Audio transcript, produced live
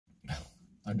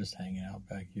I'm just hanging out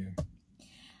back here.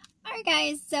 Alright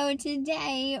guys, so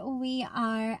today we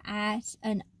are at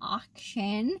an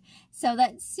auction, so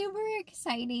that's super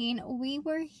exciting. We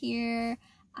were here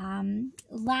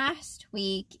last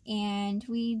week and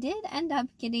we did end up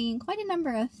getting quite a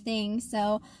number of things,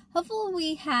 so hopefully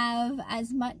we have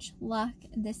as much luck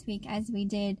this week as we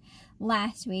did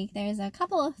last week. There's a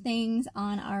couple of things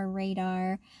on our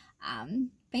radar,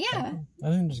 but yeah. I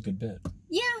think there's a good bit.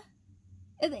 Yeah.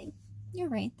 You're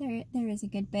right. There is a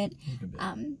good bit.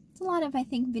 It's a lot of, I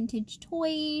think, vintage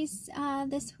toys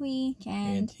this week,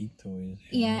 and antique toys.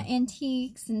 Yeah,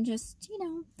 antiques and just, you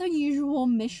know, the usual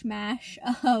mishmash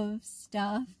of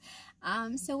stuff.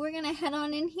 So we're gonna head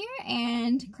on in here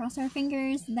and cross our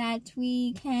fingers that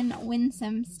we can win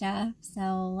some stuff.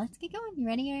 So let's get going. You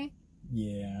ready, Eric?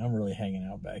 Yeah, I'm really hanging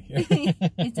out back here.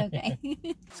 It's okay.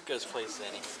 Let's go to place,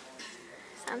 Annie.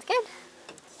 Sounds good.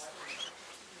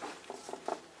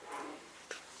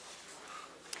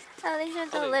 Oh, these are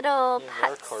the little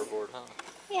putts. Cardboard, huh?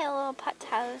 Yeah, little putt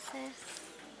houses.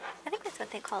 I think that's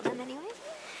what they call them anyway.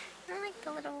 I like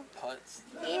the little putts.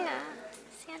 Yeah,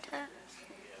 Santa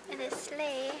in his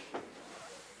sleigh.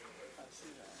 That's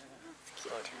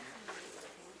cute.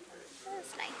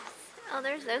 That's nice. Oh,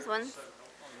 there's those ones.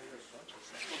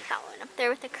 Like that one up there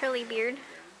with the curly beard.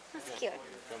 That's cute.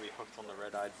 Gonna be hooked on the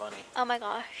red-eyed bunny. Oh my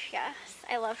gosh, yes.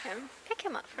 I love him. Pick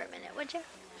him up for a minute, would you?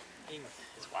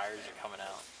 His wires are coming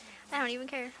out. I don't even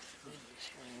care. I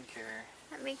don't even care.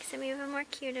 That makes him even more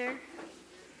cuter.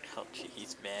 Oh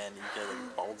jeez, man, you get a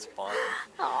bald spot.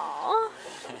 Aww.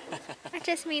 That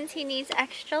just means he needs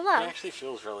extra love. He actually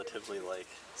feels relatively like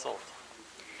soft.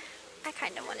 I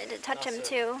kind of wanted to touch him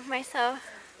too, myself.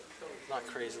 Not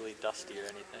crazily dusty or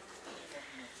anything.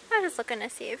 I was just looking to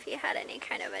see if he had any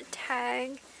kind of a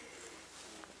tag.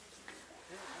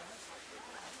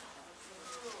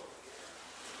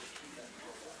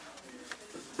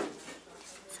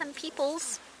 Some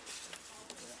people's.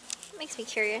 Makes me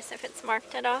curious if it's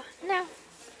marked at all. No.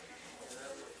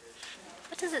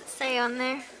 What does it say on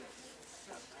there?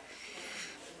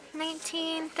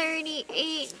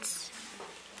 1938.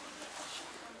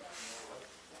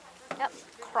 Yep,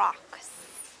 Crocs.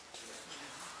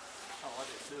 Oh, I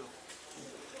do too.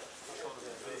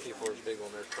 People are big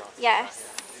on their Crocs. Yes,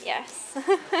 yes.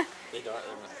 They are.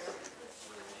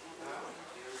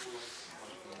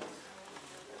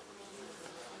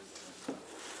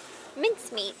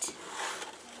 Mincemeat.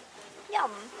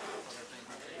 Yum.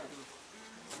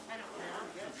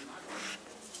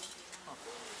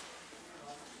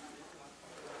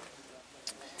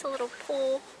 It's a little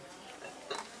pull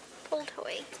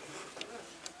toy.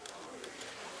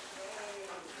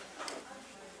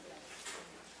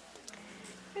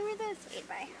 Who were those made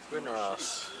by?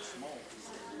 Winross.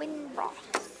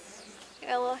 Winross. You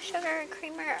got a little sugar,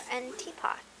 creamer, and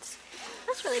teapot.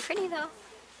 That's really pretty though.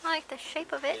 I like the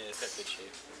shape of it. Yeah, it's got good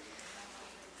shape.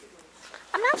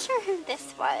 I'm not sure who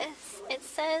this was. It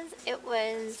says it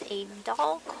was a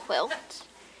doll quilt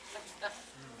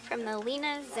from the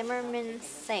Lena Zimmerman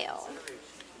sale.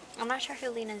 I'm not sure who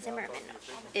Lena Zimmerman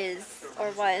is or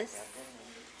was.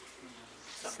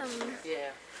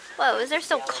 Whoa, is there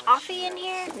still coffee in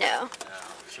here? No. No,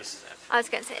 it's just that. I was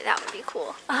gonna say that would be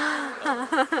cool.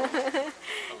 That was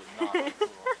not cool.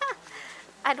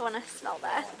 I'd want to smell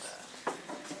that.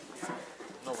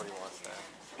 Nobody wants that.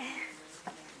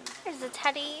 There's the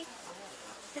Teddy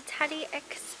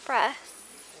Express.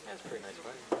 That's a pretty nice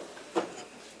one.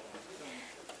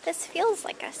 This feels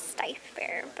like a Stife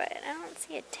Bear, but I don't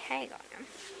see a tag on him.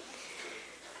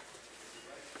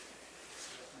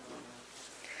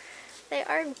 They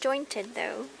are jointed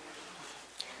though.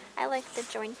 I like the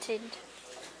jointed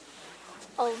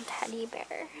old teddy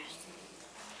bears.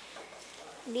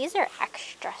 These are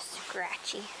extra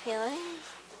scratchy feeling.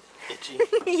 Itchy?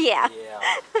 Yeah. Yeah.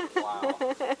 Wow.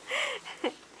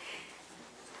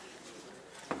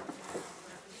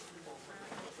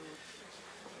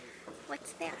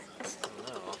 What's that? I don't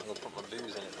know. I'm gonna put my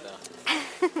booze in it though.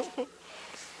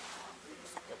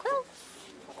 Well,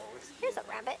 here's a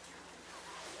rabbit.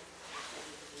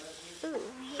 Ooh,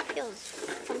 he feels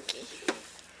funky.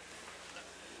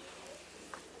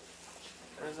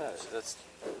 What is that?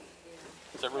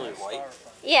 Is that really white?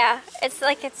 Yeah, it's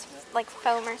like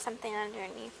foam or something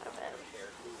underneath of it.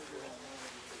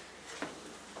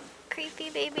 Creepy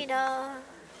baby doll.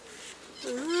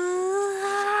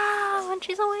 Ooh, when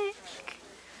she's awake.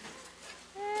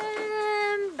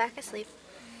 Back asleep.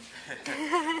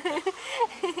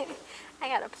 I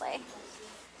gotta play.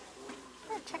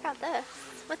 Oh, check out this.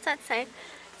 What's that say?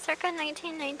 Circa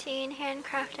 1919,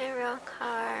 handcrafted rail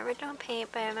car, original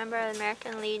paint by a member of the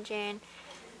American Legion.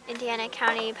 Indiana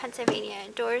County, Pennsylvania.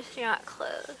 Doors do not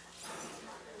close.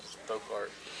 Just folk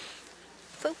art.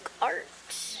 Folk art.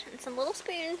 And some little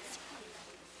spoons.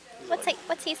 These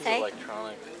What's he these say?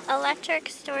 Electronic. Electric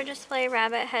store display,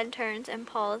 rabbit head turns, and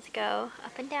paws go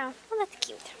up and down. Oh, that's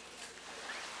cute.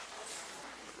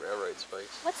 Railroad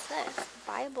spikes. What's this?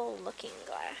 Bible looking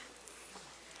glass.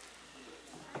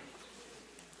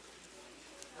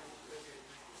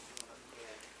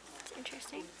 It's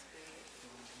interesting.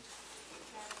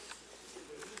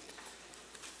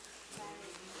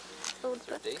 Old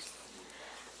books. Date?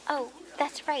 Oh,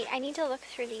 that's right. I need to look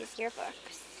through these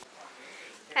yearbooks.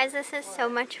 Guys, this is so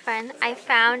much fun. I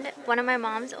found one of my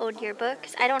mom's old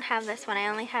yearbooks. I don't have this one. I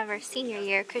only have her senior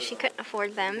year because she couldn't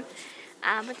afford them.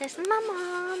 But this is my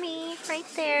mommy right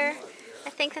there. I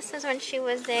think this is when she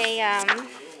was a,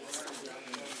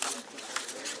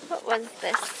 what was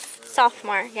this?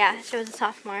 Sophomore. Yeah, she was a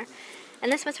sophomore.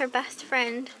 And this was her best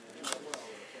friend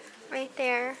right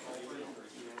there.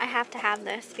 I have to have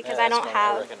this because Yeah, I don't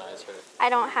have. I recognize her. I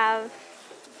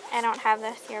don't have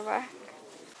this yearbook.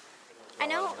 I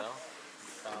know.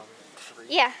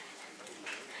 Yeah.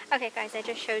 Okay, guys, I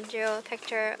just showed you a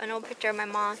picture, an old picture of my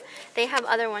mom. They have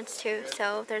other ones too.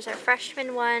 So there's a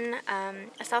freshman one,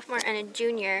 a sophomore, and a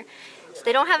junior. So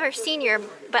they don't have her senior,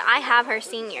 but I have her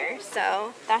senior.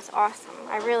 So that's awesome.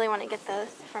 I really want to get those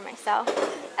for myself.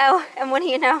 Oh, and what do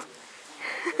you know?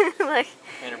 Look.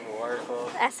 Interval article.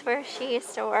 That's where she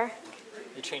used to work.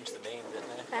 You changed the name, didn't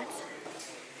they?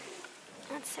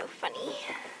 That's so funny.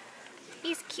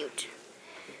 He's cute.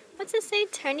 What's it say?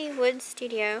 Tony Wood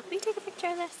Studio. Will you take a picture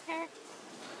of this, Eric?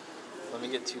 Let me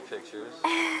get 2 pictures.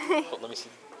 Oh, let me see.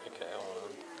 Okay, hold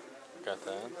on. Got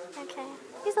that. Okay.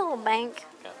 He's a little bank.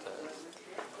 Got that.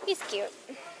 He's cute.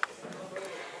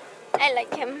 I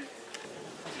like him.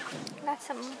 Got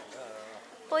some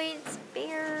Boyd's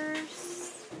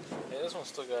Bears. Yeah, this one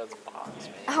still got its box,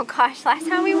 man. Oh gosh, last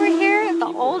time we were here, the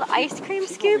old ice cream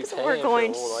scoops were paying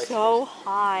going for old ice so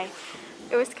high.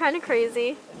 It was kind of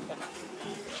crazy.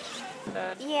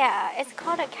 Yeah, it's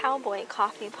called a cowboy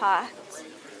coffee pot.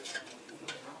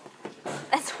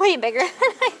 That's way bigger than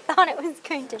I thought it was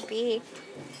going to be.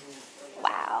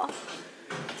 Wow.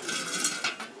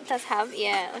 It does have,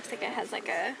 yeah, it looks like it has like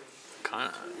a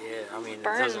Kinda, yeah, I mean,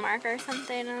 burn mark or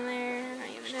something on there. I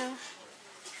don't even know.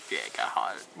 Yeah, it got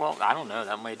hot. Well, I don't know.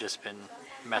 That might have just been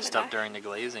messed up gosh. during the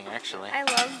glazing, actually. I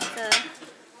love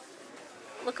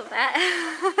the look of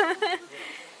that.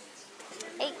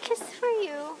 A kiss for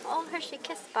you. Oh, Hershey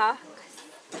Kiss box.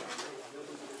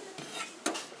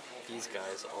 These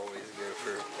guys always go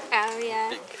for Oh, yeah.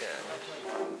 big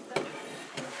cash.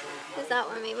 Is that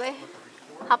one maybe?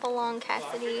 Hop Along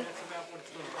Cassidy.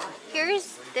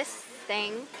 Here's this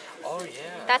thing. Oh,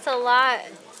 yeah. That's a lot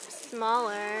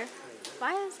smaller.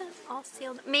 Why is it all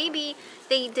sealed? Maybe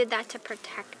they did that to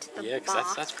protect the Yeah, box.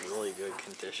 because that's really good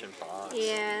condition box.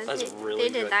 Yeah, That's they really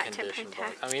did good that to condition box.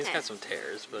 protect I mean, it's it. got some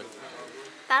tears, but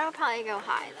That'll probably go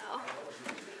high though.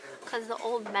 Because the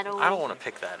old metal. I don't want to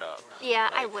pick that up. Yeah,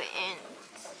 I wouldn't.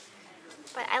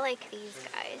 But I like these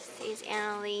guys. These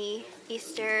Anna Lee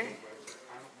Easter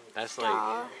That's like,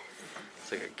 doll.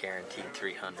 it's like a guaranteed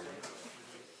 300.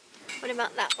 What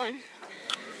about that one?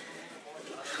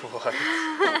 What?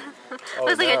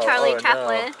 Looks like a Charlie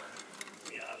Chaplin.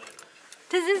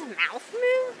 Does his mouth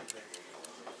move?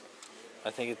 I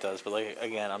think it does, but like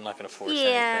again, I'm not gonna force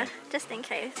Yeah, anything. just in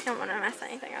case. Don't want to mess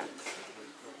anything up.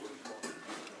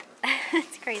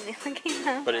 It's crazy looking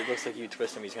though. But it looks like you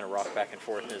twist him, he's gonna rock back and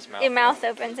forth in his mouth. Your mouth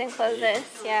opens and closes,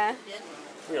 yeah.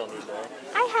 We don't need that.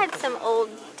 I had some old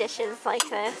dishes like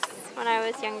this when I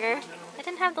was younger. I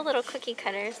didn't have the little cookie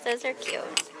cutters. Those are cute.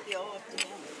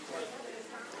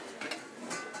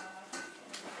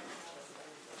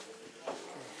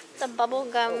 The bubble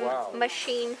gum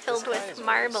machine filled with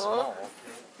marble.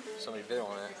 Somebody bit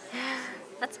on it.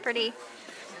 That's pretty.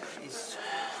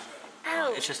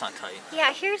 Oh, It's just not tight.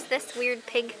 yeah, here's this weird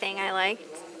pig thing I liked.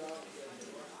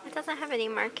 It doesn't have any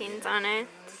markings on it.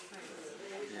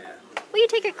 Yeah. Will you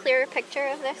take a clearer picture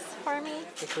of this for me?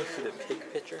 Let's look for the pig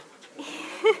picture.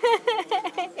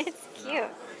 It's cute.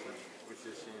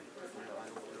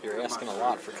 You're asking a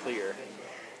lot for clear.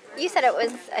 You said it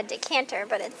was a decanter,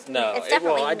 but it's No, it's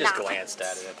definitely well, I just not. glanced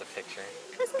at it at the picture.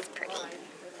 This is pretty.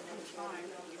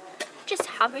 Just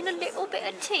having a little bit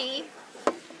of tea.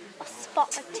 A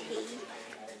spot of tea.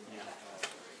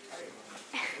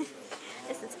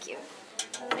 This is cute.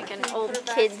 Like an old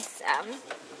kid's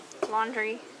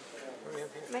laundry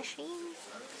machine.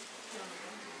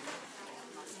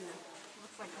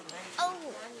 Oh,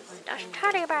 that's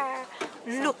teddy bear.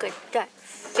 Look at that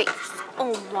face.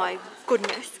 Oh my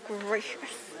goodness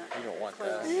gracious. You don't want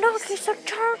that. Look, he's so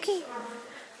chunky.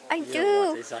 I You do. don't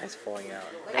want his eyes falling out.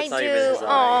 That's I not do. even his eye.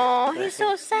 Oh, he's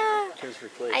so sad. He was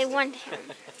replaced. I want him.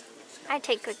 I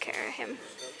take good care of him.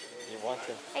 You want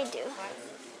to? I do.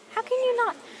 How can you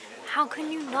not? How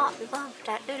can you not love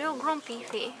that little grumpy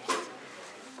face?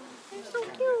 They're so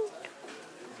cute.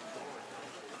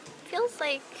 Feels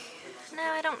like, no,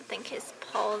 I don't think his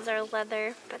paws are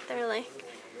leather, but they're like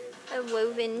a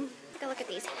woven. Take a look at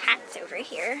these hats over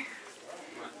here.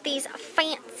 These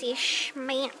fancy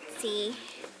schmancy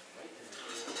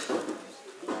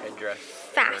Headdress.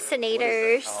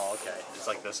 fascinators. Oh, okay. Just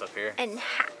like this up here. And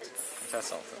hats. That's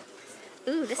something.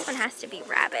 Ooh, this one has to be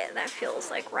rabbit. That feels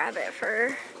like rabbit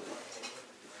fur.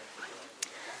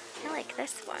 I like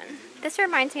this one. This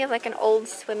reminds me of like an old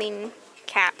swimming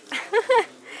cap.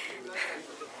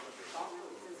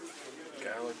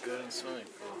 Gotta look good in swimming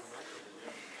pool.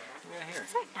 Yeah, here.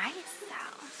 These are nice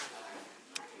though.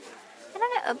 And I'm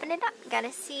gonna open it up.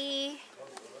 Gotta see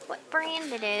what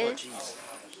brand it Oh, is. jeez.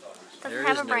 Doesn't There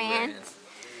have is a no brand.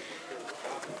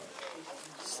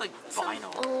 It's like Some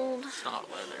vinyl. old. It's not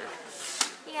leather.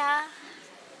 Yeah.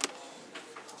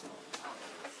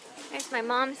 There's my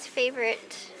mom's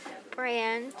favorite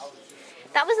brand.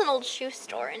 That was an old shoe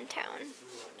store in town.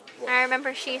 I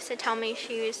remember she used to tell me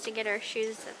she used to get her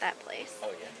shoes at that place.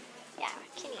 Oh, yeah. Yeah,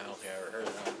 Kenny. I don't think I ever heard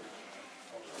of that.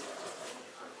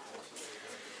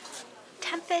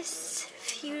 Tempest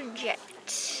Fujet.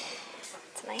 It's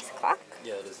a nice clock.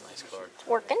 Yeah, it is a nice card. It's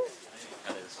working,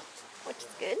 That is. which is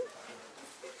good.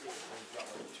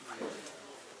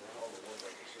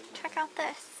 Check out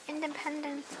this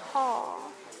Independence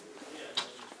Hall.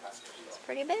 It's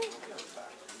pretty big.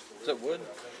 Is it wood?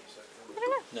 I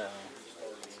don't know. No.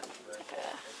 It's like a,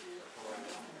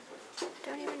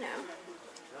 don't even know.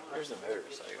 There's the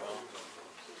motorcycle.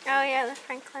 Oh yeah, the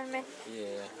Franklin Myth.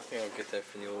 Yeah, I think I'll get that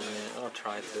for the old man. I'll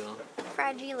try to.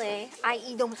 Fragile,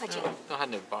 i.e. don't touch it. Don't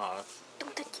have no box.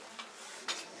 Don't touch it.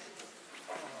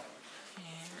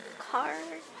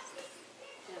 Cars.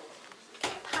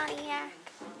 Pontiac.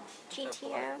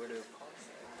 GTO.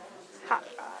 Hot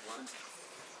Rod.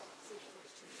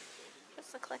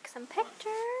 Let's look like some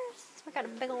pictures. We got a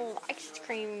big old ice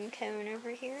cream cone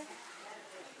over here.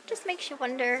 Just makes you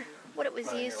wonder what it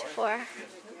was used for.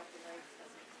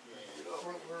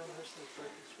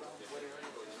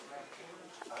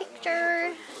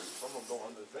 Pictures.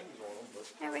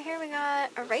 Over here we got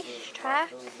a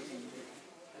racetrack.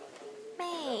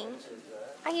 Man,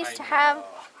 I used to have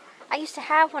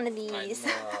one of these. You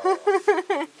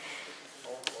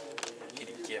need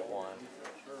to get one.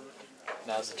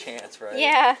 Now's the chance, right?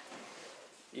 Yeah.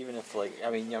 Even if, like, I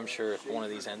mean, I'm sure if one of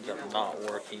these ends up not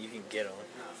working, you can get them.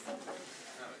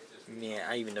 Yeah,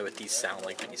 I even know what these sound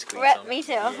like when you squeeze them. Me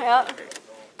too. Yeah.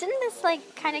 Didn't this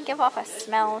like kind of give off a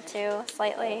smell too,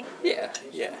 slightly? Yeah,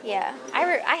 yeah. Yeah.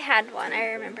 I had one. I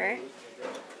remember.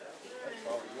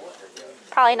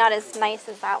 Probably not as nice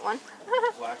as that one.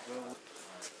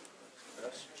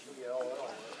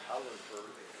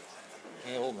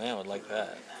 Yeah, old man would like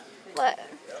that. What?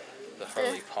 The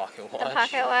Harley pocket watch. The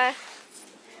pocket watch.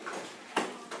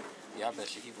 Yeah, I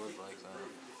bet you he would like that.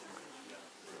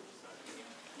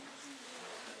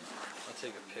 I'll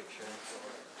take a picture.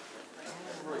 I don't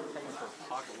remember where it came from.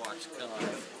 Pocket watch gun.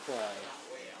 Why?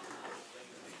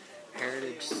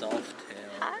 Heritage soft tail.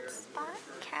 Hot spot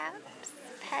caps.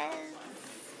 Pez.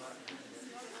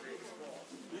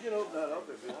 You can open that up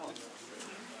if you want.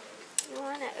 You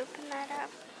want to open that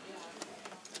up?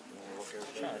 I'm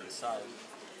trying to decide.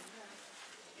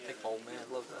 I think old man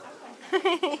would love that.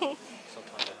 Sometimes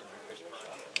I do my Christmas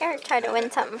shopping. Eric tried to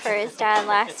win something for his dad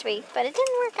last week, but it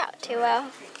didn't work out too well.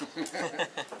 That's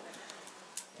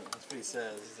what he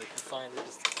says. He's like, you find it,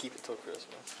 just keep it till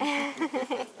Christmas.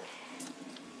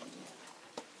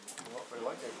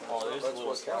 Oh, there's the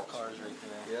little scout cars right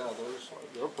there. Yeah,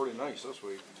 they're pretty nice this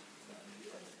week.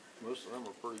 Most of them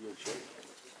are pretty good shape.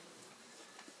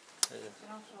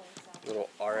 Little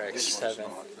This one's RX-7.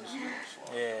 not. This one's not.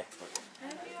 Yeah.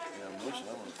 Yeah, most of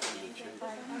them are pretty good shape.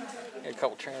 A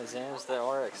couple Trans Ams. The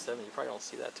RX-7, you probably don't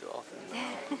see that too often.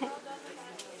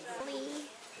 Lee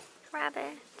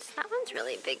rabbits. That one's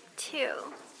really big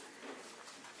too.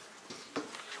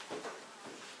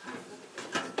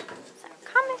 So,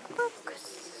 comic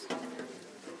books.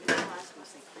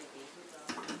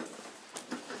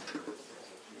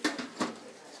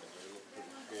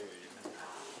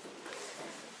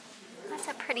 That's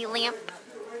a pretty lamp.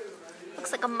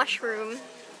 Looks like a mushroom. What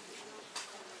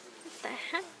the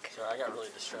heck? Sorry, I got really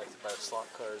distracted by the slot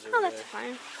cars over Oh, that's there.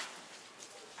 fine.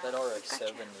 That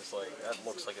RX-7 is like, that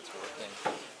looks like it's working.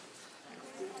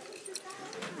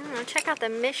 Oh, check out the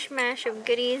mishmash of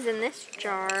goodies in this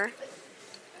jar.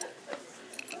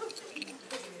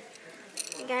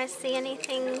 You guys see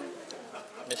anything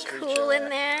Mystery cool jar. in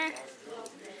there?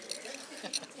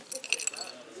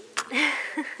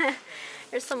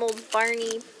 There's some old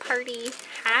Barney party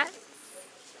hats.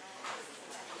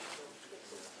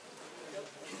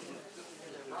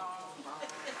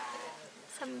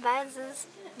 Some vases.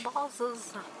 Do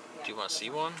you want to see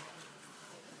one?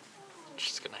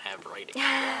 She's gonna have writing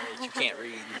on it. You can't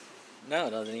read. No,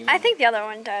 it doesn't even. I think the other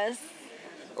one does.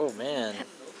 Oh man.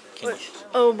 Can you...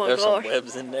 Oh my There's gosh. some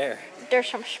webs in there. There's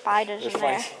some spiders There's in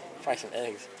there. probably some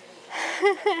eggs.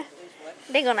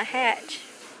 They're gonna hatch.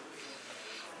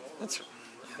 That's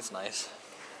nice.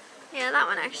 Yeah, that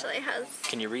one actually has.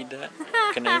 Can you read that?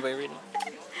 Can anybody read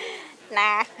it?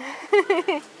 Nah.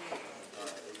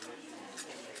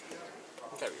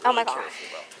 Oh my gosh.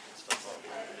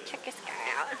 Check this guy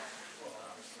out.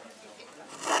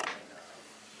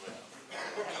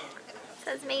 It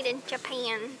says made in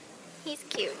Japan. He's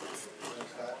cute.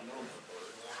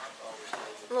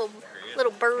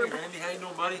 Little bird Randy, how you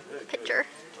doing, buddy? picture.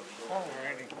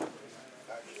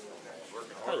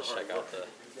 I'll just check out the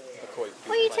koi.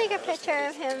 Will you take a picture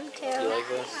of him too? You like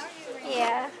this?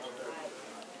 Yeah.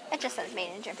 It just says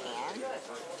made in Japan.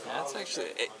 That's actually.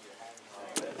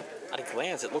 At a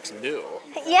glance, it looks new.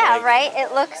 Yeah, Like- right?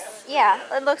 It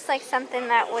looks like something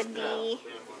that would be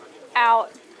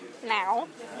out now,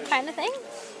 kind of thing.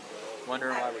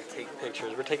 Wondering why we take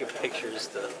pictures. We're taking pictures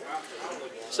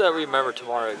so that we remember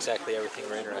tomorrow exactly everything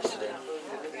we're interested in.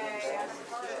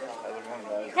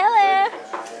 Hello. I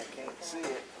can't see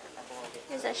it.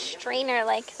 There's a strainer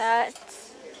like that.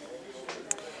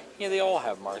 Yeah, they all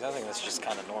have marks. I think that's just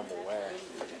kind of normal wear.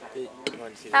 You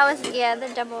want to see That was, yeah, the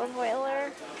double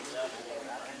boiler.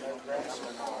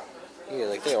 Yeah,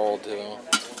 like they all do.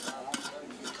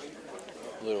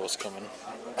 Little's coming.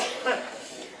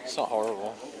 It's not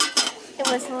horrible. It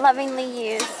was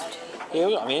lovingly used.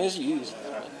 Yeah, I mean, it's used.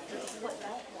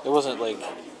 It wasn't like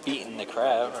beating the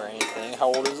crab or anything. How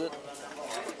old is it?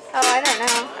 Oh, I don't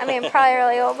know. I mean, probably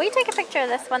really old. Will you take a picture of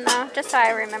this one, though? Just so I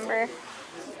remember.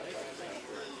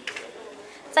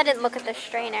 So I didn't look at the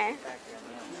strainer.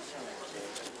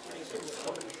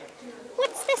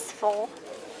 What's this for?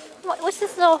 What's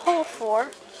this little hole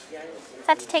for? Is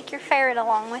that to take your ferret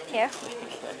along with you? I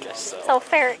guess so. It's a little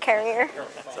ferret carrier.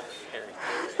 That's a fairy.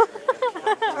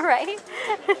 Right?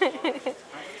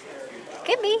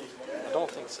 Could be. I don't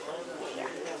think so.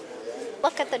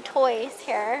 Look at the toys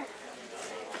here.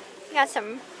 You got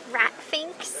some rat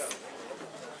finks.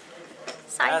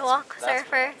 Sidewalk that's-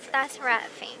 surfer. That's rat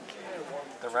fink.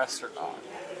 The rest are not.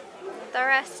 The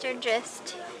rest are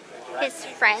just his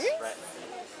Rat friends. rat-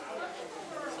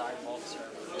 Sidewalk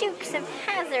surfer. Dukes of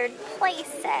Hazzard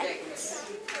playset.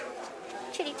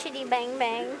 Chitty chitty bang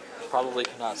bang. Probably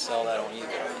cannot sell that on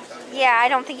eBay. Yeah, I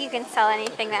don't think you can sell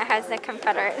anything that has the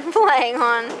Confederate flag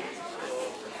on.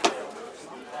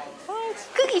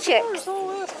 Cookie Chicks.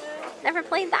 Never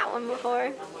played that one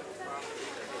before.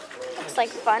 Looks like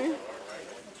fun.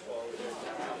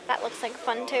 That looks like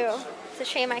fun too. It's a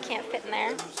shame I can't fit in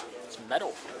there. It's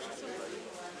metal.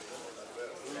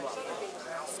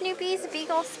 Snoopy's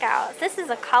Beagle Scouts. This is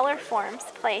a Color Forms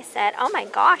playset. Oh my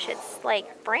gosh, it's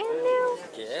like brand new.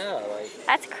 Yeah, like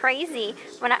That's crazy.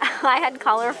 When I had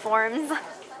Color Forms,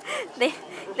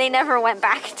 they never went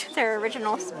back to their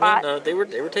original spot. no, they were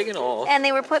taken off. And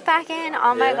they were put back in.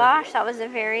 Oh my Yeah. gosh, that was a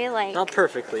very like Not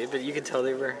perfectly, but you can tell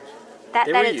they were that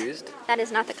they that were is used. that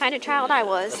is not the kind of child I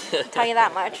was. I'll tell you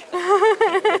that much.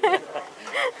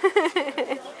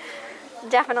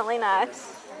 Definitely not.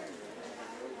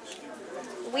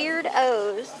 Weird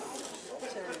O's.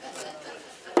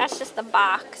 That's just the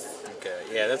box. Okay,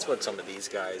 yeah, that's what some of these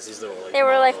guys, these little like They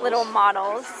were like models. little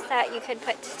models that you could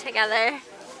put together.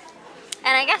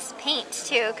 And I guess paint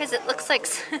too, because it looks like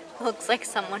looks like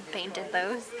someone painted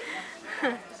those. Do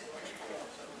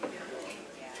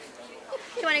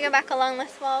you want to go back along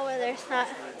this wall where there's not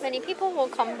many people? We'll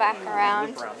come back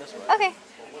around. Around this way. Okay.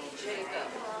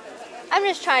 I'm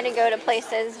just trying to go to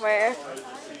places where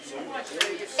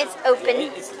it's open.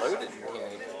 It's loaded in here.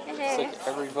 It It's like is.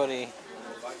 everybody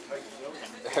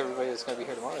that's going to be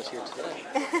here tomorrow is here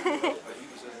today.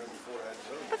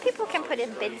 But people can put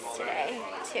in bids today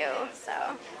too, so.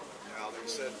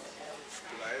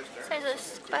 There's a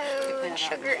Spode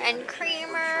sugar and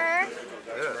creamer.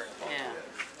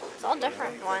 It's all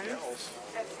different ones.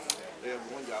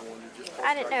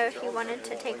 I didn't know if you wanted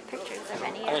to take pictures of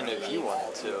any I of didn't know if you these.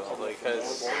 wanted to,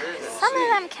 because Some of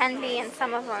them can be and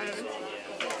some of them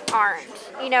aren't.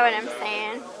 You know what I'm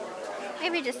saying?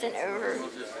 Maybe just a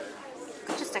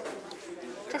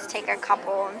Just take a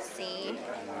couple and see.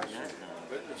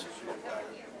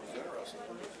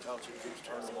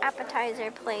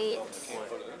 Appetizer plates,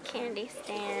 candy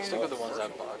stand, Stick with the ones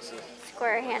that boxes.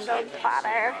 square handled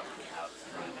platter.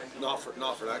 Not for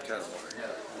that kind of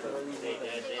money.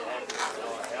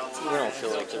 You don't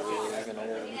feel like they're really gonna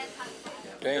win.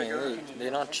 Dang,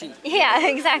 they're not cheap. Yeah,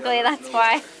 exactly. That's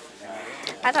why.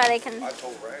 That's why they can I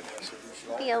told Randy, I said, you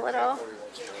should be a little.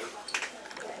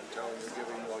 tell him you're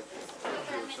giving like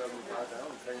 $50 or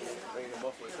 $75, paying a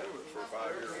monthly payment for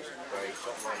 5 years. Right,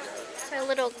 something like that. So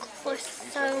little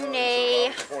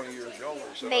Cloisonne 20 years younger.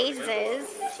 So vases.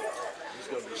 he's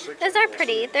gonna be 60. Those are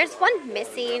pretty. There's one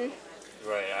missing,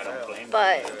 Right, I don't blame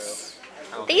but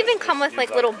they even come with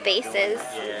like little bases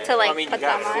to like I mean, you put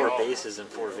got them 4 on. bases and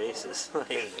 4 vases. One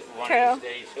True. of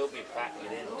these days he'll be packing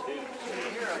it in too.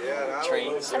 Yeah,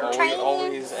 Trains Some always, trains.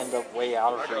 always end up way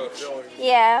out of reach,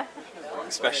 Yeah,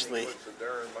 especially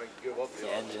Darren might give up the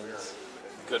engines.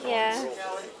 Good yeah. ones.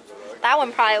 That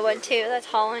one probably would too. That's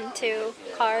hauling 2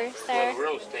 cars Well, there. the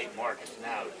real estate markets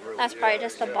now is really That's probably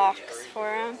just a box for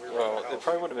them. Well, it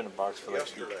probably would have been a box for like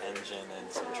the engine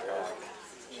and some track.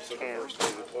 So the first day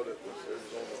they put it was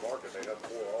on the market, they had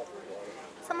 4 offers on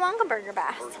it. Some Longaberger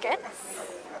baskets.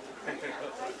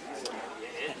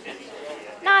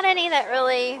 Not any that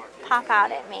really pop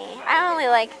out at me. I only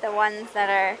like the ones that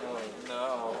are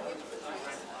No.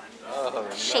 Oh,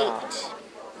 shaped.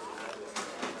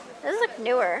 Those look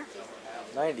newer.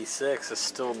 96 is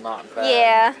still not bad.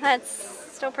 Yeah, that's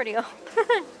still pretty old.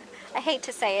 I hate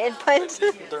to say it, but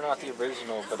They're not the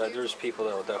original, but there's people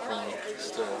that will definitely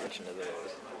still mention to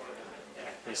those.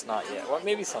 At least not yet. Well,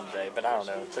 maybe someday, but I don't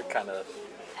know. They're kind of...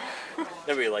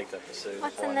 Nobody liked episode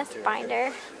what's 1 in and this 2. binder?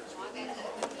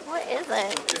 What is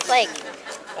it? It's like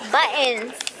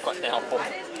buttons. Button album.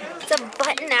 It's a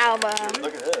button album.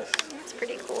 Look at this. That's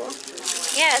pretty cool.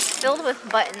 Yeah, it's filled with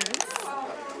buttons.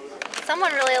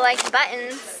 Someone really likes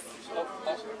buttons.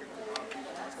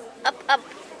 Up, up.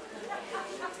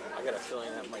 I got a feeling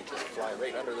that might just fly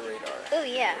right under the radar. Oh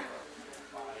yeah.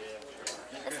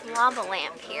 This lava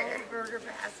lamp here.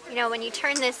 You know, when you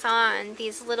turn this on,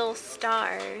 these little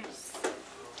stars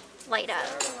light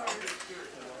up.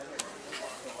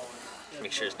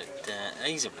 Make sure there's no dent.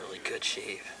 He's in really good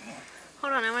shape.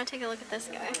 Hold on, I want to take a look at this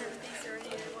guy.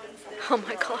 Oh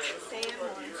my gosh.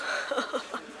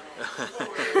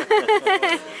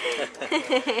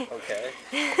 Okay.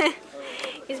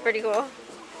 He's pretty cool.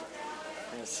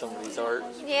 There's somebody's art.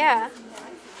 Yeah.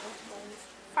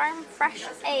 Farm fresh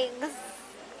eggs.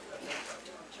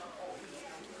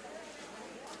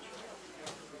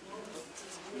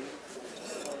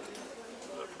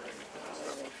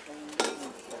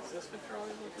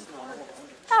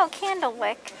 Oh, candle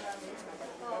wick.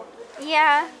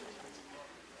 Yeah,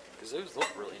 Because those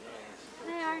look really nice.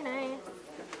 they are nice.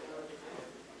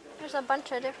 There's a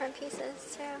bunch of different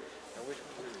pieces too.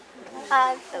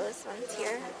 I wish Those ones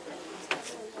here.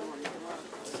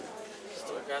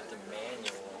 still got the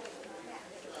manual.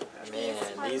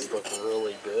 Man, these look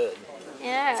really good.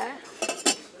 Yeah,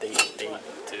 They do.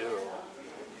 those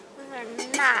are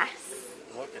nice.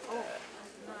 Look at that.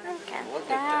 Look at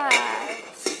that.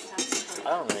 I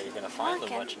don't know you're gonna find Look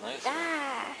them much at nicer.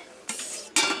 that.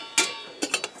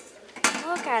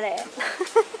 Look at it.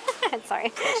 Sorry.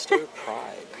 Presto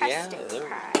Pride. Yeah, Presto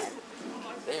Pride.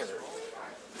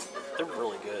 they're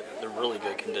really good. They're really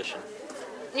good condition.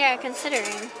 Yeah,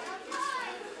 considering.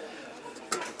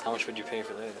 How much would you pay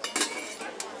for those?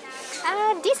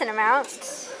 A decent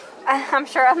amount. I'm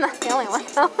sure I'm not the only one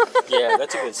though. Yeah,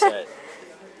 that's a good set.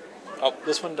 Oh,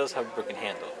 this one does have a broken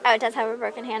handle. Oh, it does have a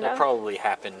broken handle. That probably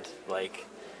happened like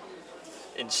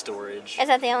in storage. Is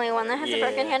that the only one that has a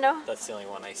broken handle? That's the only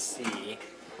one I see.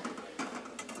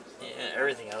 Yeah,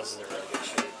 everything else is in really good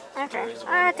shape. Okay. There is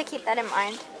I have one- to keep that in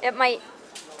mind. It might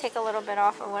take a little bit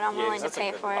off of what I'm Yeah, 'cause willing to that's a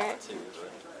pay good for pot, it. too,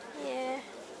 but Yeah.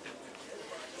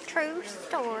 True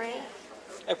story.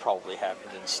 it probably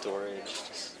happened in storage,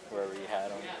 just wherever you had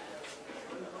them.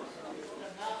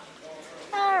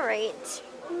 Alright.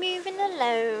 Moving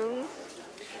along.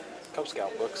 Cub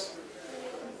Scout books.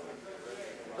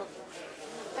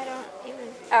 I don't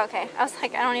even... Oh, okay. I was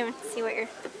like, I don't even see what you're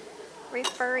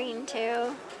referring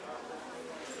to.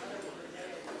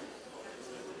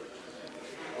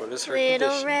 What is her Little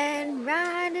condition? Red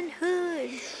Riding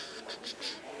Hood.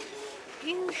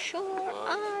 You sure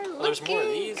are looking there's more of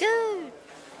these? good.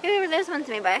 Who were those ones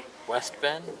made by? West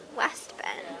Bend? West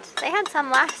Bend. They had some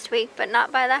last week, but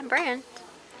not by that brand.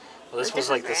 Well, this A was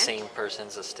like the different same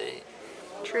person's estate.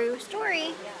 True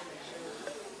story.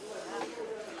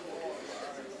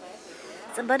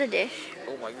 It's a butter dish.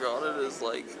 Oh my god, it is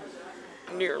like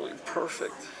nearly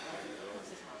perfect.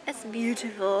 That's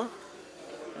beautiful.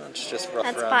 It's just rough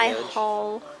That's around by the edge.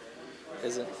 Hull.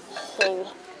 Is it?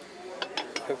 Hull.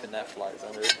 Hoping that flies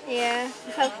under. Yeah,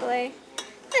 hopefully.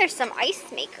 There's some ice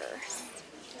makers.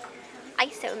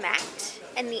 Isomat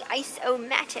and the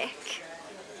Ice-O-Matic.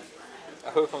 I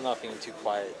hope I'm not being too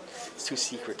quiet. It's too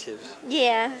secretive.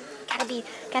 Yeah, gotta be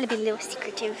a little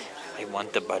secretive. I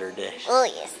want the butter dish. Oh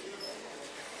yes.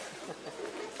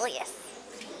 Oh yes.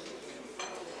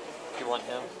 You want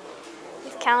him?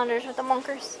 These calendars with the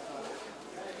monkers.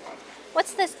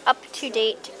 What's this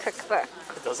up-to-date cookbook?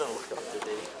 It doesn't look up to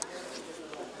date.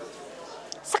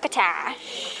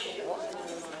 Succotash.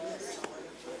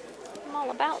 I'm all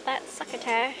about that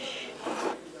succotash.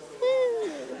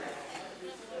 Woo.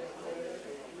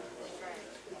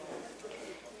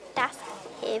 That's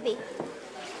heavy.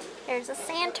 There's a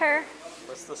Santa.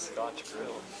 What's the Scotch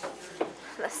grill?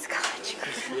 The Scotch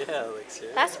grill. Yeah, like seriously.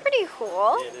 That's pretty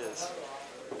cool. Yeah, it is.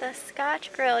 The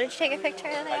Scotch grill. Did you take a picture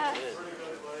of I that? did.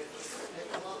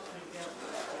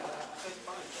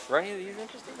 Were any of these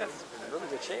interesting? That's in really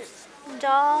good shape.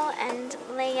 Doll and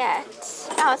Layette.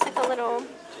 Oh, it's like a little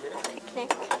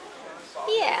picnic.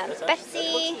 Yeah, That Betsy.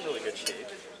 looks in really good shape.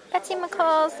 Betsy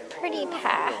McCall's Pretty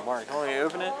Pack. Oh, Mark, want me to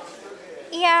open it?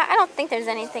 Yeah, I don't think there's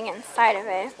anything inside of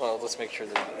it. Well, let's make sure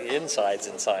that the inside's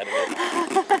inside of it.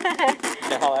 You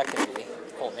know how that can be.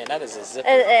 Oh man, that is a zipper.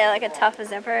 Like a tough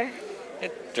zipper.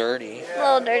 It's dirty. A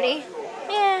little dirty.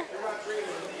 Yeah.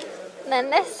 And then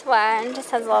this one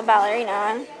just has a little ballerina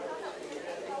on.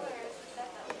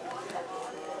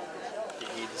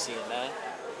 You seeing that?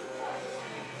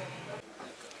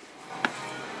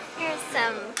 Here's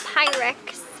some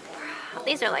Pyrex.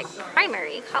 These are like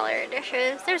primary color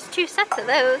dishes. There's 2 sets of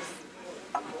those.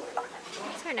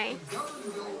 Those are nice.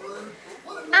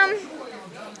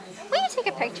 Will you take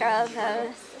a picture of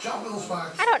those?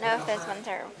 I don't know if those ones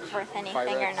are worth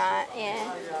anything or not.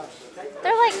 Yeah.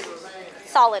 They're like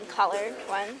solid colored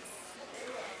ones.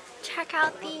 Check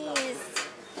out these.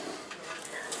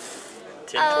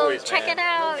 Toys, check man. it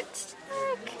out.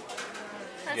 Look.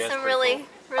 That's Yeah, some pretty really, cool.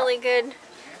 really good.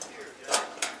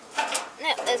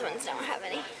 No, those ones don't have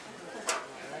any.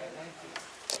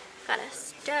 Got a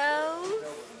stove.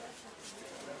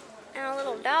 And a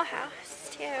little dollhouse,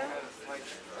 too.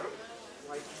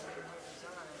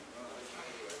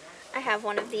 I have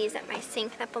one of these at my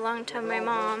sink that belonged to my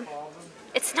mom.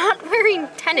 It's not wearing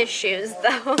tennis shoes,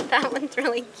 though. That one's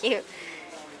really cute.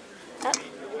 Oh.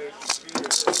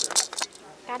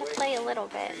 Gotta play a little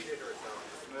bit.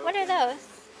 What are those?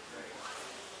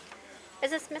 Is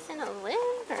this missing a lid,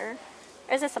 or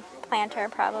is this a planter?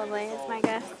 Probably is my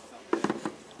guess.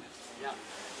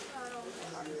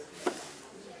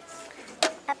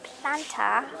 A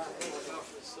planter.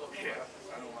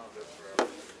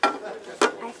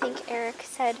 I think Eric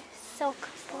said silk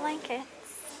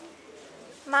blankets.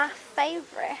 My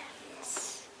favorite.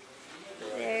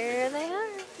 There they are.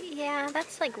 Yeah,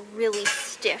 that's like really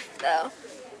stiff though.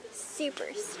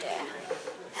 Super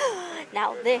stiff.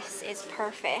 Now this is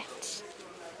perfect.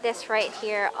 This right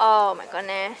here. Oh my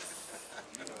goodness.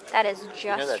 That is just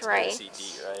You know that's right.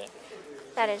 OCD, right?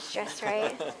 That is just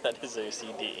right. That is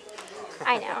OCD.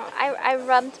 I know. I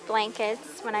rubbed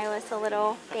blankets when I was a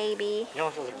little baby. You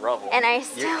don't have to rub them. And I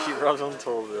still... You rub them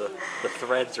until the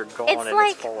threads are gone It's and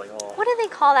like, it's falling off. what do they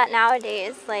call that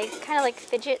nowadays? Like, kind of like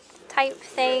fidget type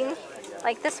thing.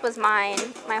 Like, this was mine.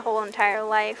 My whole entire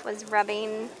life was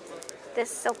rubbing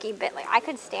this silky bit. Like, I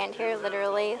could stand here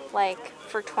literally, like,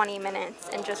 for 20 minutes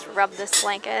and just rub this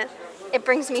blanket. It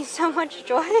brings me so much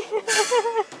joy.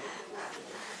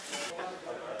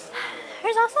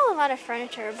 There's also a lot of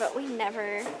furniture, but we're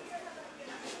never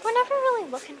really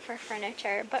looking for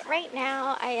furniture. But right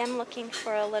now, I am looking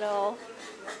for a little,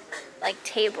 like,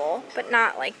 table, but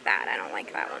not like that. I don't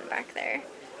like that one back there.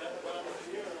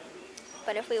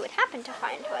 But if we would happen to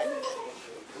find one,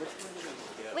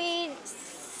 we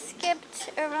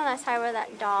skipped over on that side where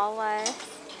that doll was,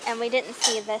 and we didn't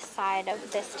see this side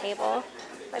of this table,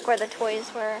 like where the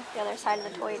toys were, the other side of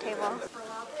the toy table.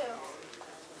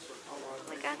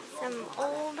 We got some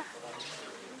old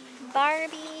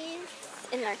Barbies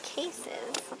in their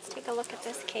cases. Let's take a look at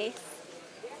this case.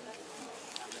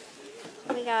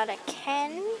 We got a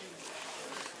Ken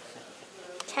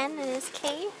in his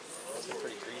case.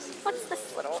 What's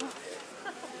this little?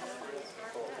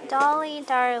 Dolly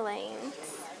Darlings.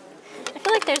 I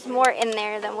feel like there's more in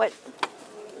there than what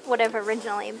would have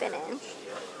originally been in.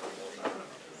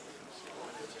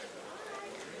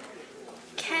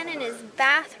 Ken in his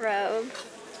bathrobe.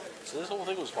 So this whole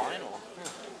thing was vinyl.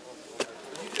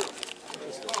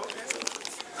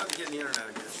 I'm getting the internet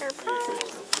again.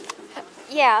 Surprise.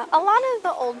 Yeah, a lot of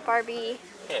the old Barbie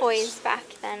toys back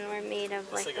then were made of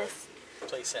It's like like this a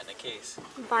play set in a case.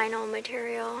 vinyl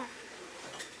material.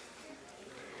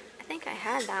 I think I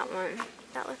had that one.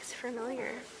 That looks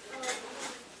familiar.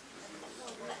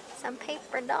 Some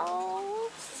paper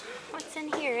dolls. What's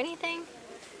in here? Anything?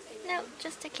 Nope,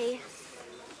 just a case.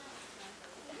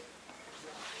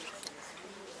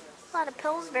 A lot of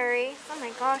Pillsbury. Oh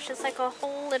my gosh, it's like a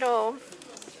whole little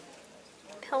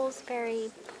Pillsbury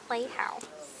playhouse.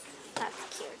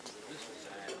 That's cute.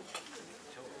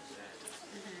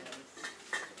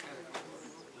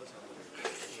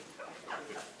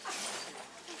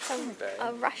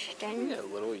 A Rushton. Yeah,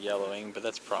 a little yellowing, but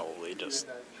that's probably just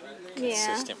Yeah.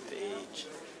 consistent with age.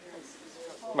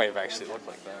 Might have actually looked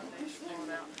like that.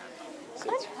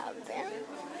 Could have been.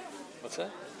 What's that?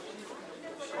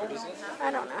 What is it?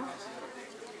 I don't know.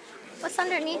 What's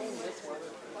underneath?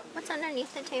 What's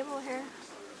underneath the table here?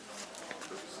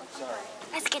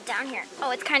 Let's get down here.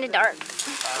 Oh, it's kind of dark.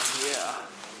 Yeah.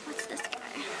 What's this guy?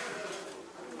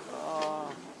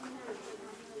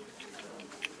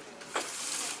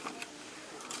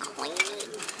 Clean.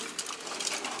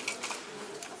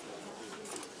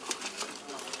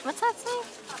 What's that say?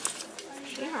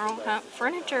 Funeral home.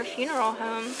 Furniture funeral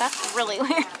home. That's really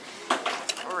weird.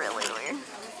 Really weird.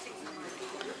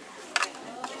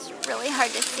 It's really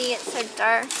hard to see. It's so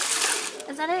dark.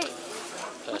 Is that it?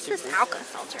 What's this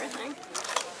Alka-Seltzer thing?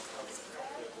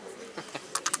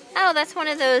 Oh, that's one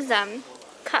of those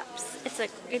cups.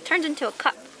 It turns into a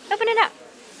cup. Open it up.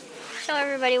 Show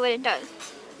everybody what it does.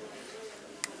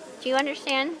 Do you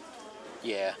understand?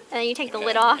 Yeah. And then you take the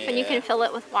lid off and you Yeah. can fill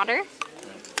it with water.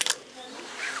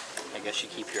 I guess you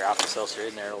keep your Alka-Seltzer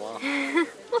in there a while.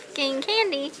 Look, getting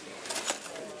candy.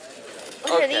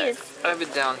 What are these? I've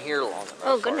been down here long enough.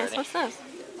 Oh goodness, already. what's this?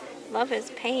 Love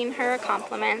is paying her a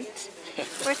compliment.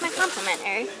 Where's my compliment,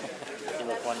 Ari? You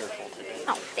look wonderful today.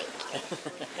 Oh, thank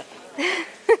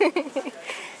you.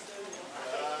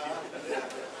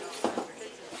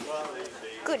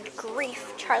 Good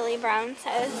grief, Charlie Brown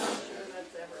says.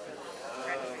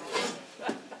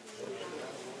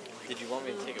 Did you want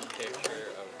me to take a picture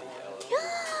of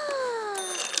the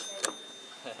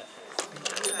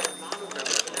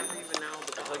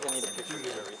I feel like I need a picture of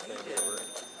everything.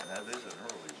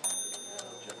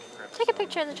 Take a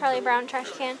picture of the Charlie Brown trash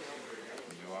can.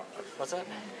 What's that?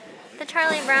 The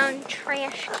Charlie Brown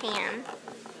trash can.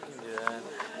 Do that.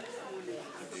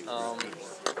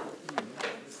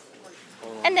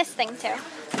 And this thing too.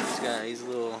 He's a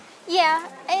little. Yeah,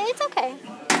 it's okay.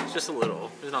 It's just a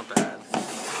little. It's not bad.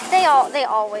 They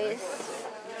always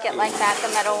get like that, the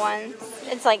metal ones.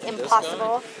 It's like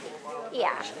impossible.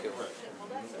 Yeah.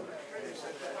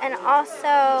 And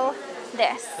also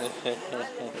this.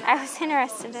 I was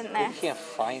interested in You this. can't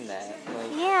find that.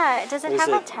 Like, Yeah, does it What is have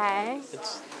a it? tag?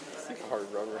 it's like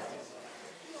hard rubber.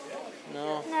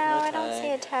 No. No, I don't see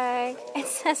a tag. It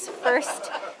says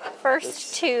first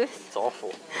tooth. It's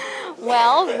awful.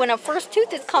 Well, when a first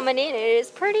tooth is coming in, it is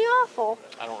pretty awful.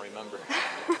 I don't remember.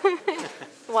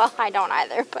 Well, I don't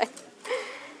either, but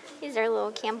these are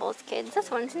little Campbell's kids. This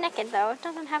one's naked though. It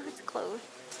doesn't have its clothes.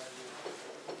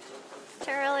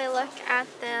 To really look at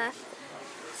the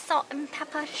salt and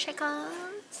pepper shakers.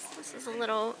 This is a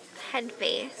little head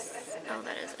base. Oh,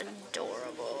 that is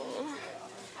adorable.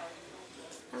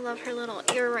 I love her little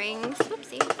earrings.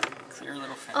 Whoopsie. Clear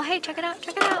little fan. Oh, hey, check it out.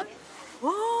 Check it out.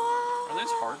 Whoa. Are those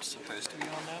hearts supposed to be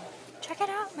on them? Check it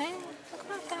out, man.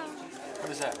 Look at that. What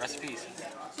is that? Recipes?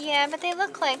 Yeah, but they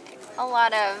look like a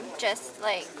lot of just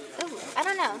like, ooh, I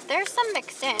don't know. There's some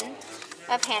mixed in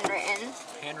of handwritten.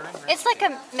 Handwritten? It's like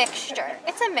a mixture.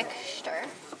 It's a mixture.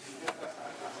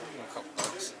 A couple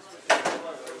bucks.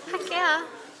 Heck yeah.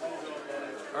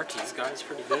 RT's guy's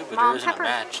pretty good, but Mom there isn't a pepper.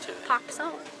 match to it. Pop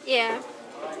salt. Yeah.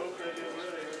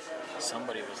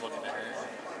 Somebody was looking at her.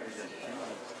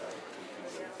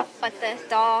 But the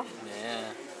doll, Yeah.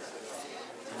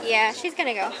 yeah, she's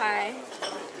gonna go high.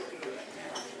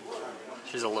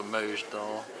 She's a Limoges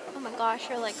doll. Oh my gosh,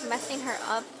 you're like messing her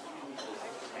up.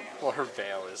 Well, her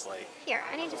veil is like. Here,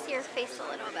 I need to see her face a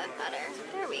little bit better.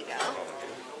 There we go.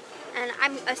 And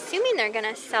I'm assuming they're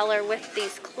gonna sell her with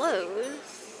these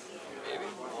clothes.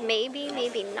 Maybe,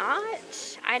 maybe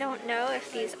not. I don't know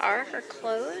if these are her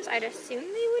clothes. I'd assume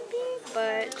they would be,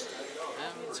 but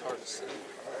It's hard to say.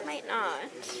 might not.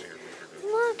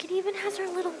 Look, it even has her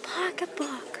little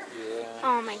pocketbook. Yeah.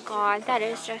 Oh my god, that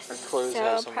is just Her clothes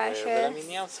have so some precious. wear, but I mean,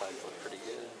 the outside look pretty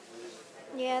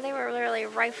good. Yeah, they were literally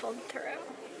rifled through.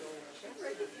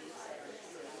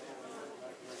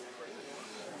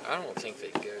 I don't think they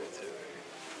go to.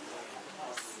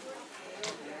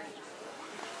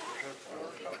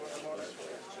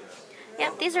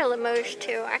 Yep, These are Limoges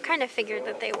too. I kind of figured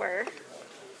that they were.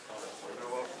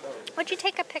 Would you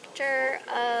take a picture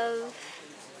of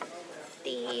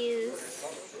these?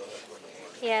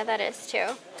 Yeah, that is too.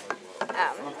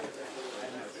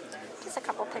 Just a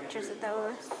couple pictures of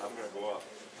those.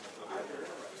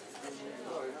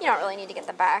 You don't really need to get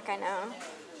the back, I know.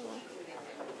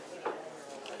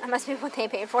 That must be what they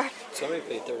paid for. Somebody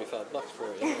paid $35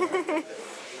 for it. Yeah.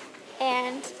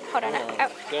 And, hold on. You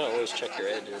gotta always check your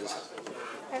edges.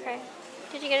 Okay.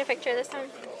 Did you get a picture of this one?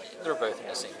 They're both in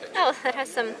the same picture. Oh, that has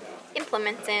some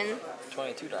implements in.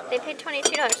 $22. They paid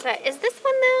 $22 for that. Is this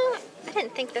one though? I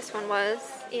didn't think this one was.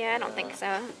 Yeah, I don't think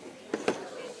so.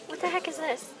 What the heck is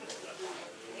this?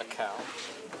 A cow.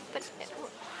 But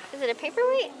is it a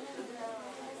paperweight?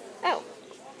 Oh.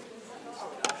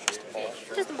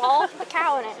 Just a ball with a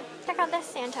cow in it. Check out this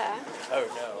Santa. Oh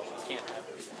no, can't have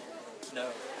it. No.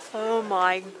 Oh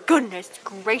my goodness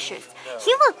gracious. No.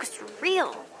 He looks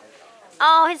real.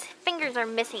 Oh, his fingers are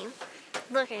missing.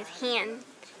 Look at his hand.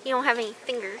 He don't have any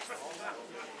fingers.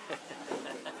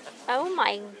 Oh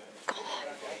my god.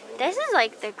 This is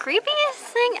like the creepiest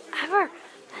thing ever.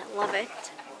 I love it.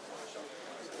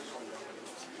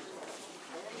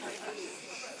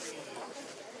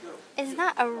 Is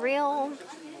that a real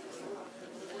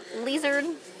lizard?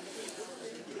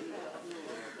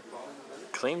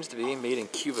 Claims to be made in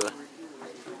Cuba.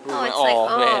 Oh, it's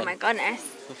man. my goodness.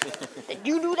 Did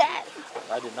you do that?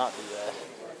 I did not do that.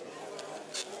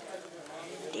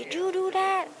 Did you do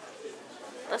that?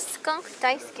 The skunk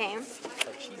dice game.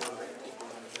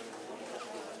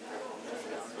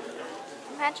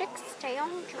 Magic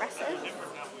stay-on dresses.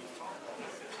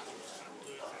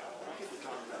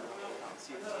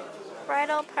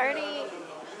 Bridal party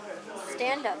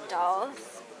stand-up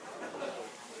dolls.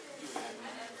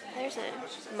 There's a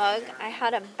mug. I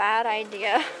had a bad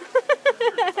idea.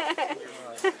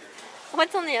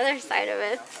 What's on the other side of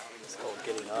it? It's called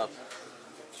getting up.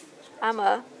 I'm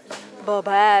a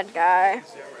bad guy.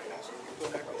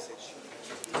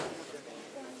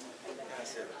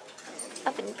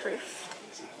 Oven proof.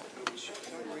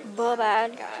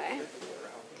 Bad guy.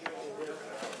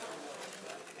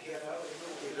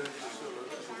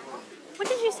 What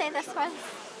did you say this was?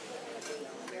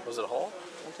 Was it a hole?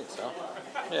 I don't think so.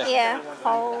 Yeah,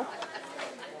 hole.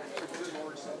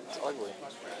 It's ugly.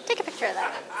 Take a picture of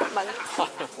that mug.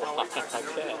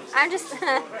 Okay. I'm just,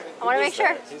 I want to make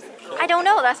sure. I don't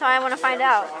know, that's why I want to find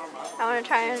out. I want to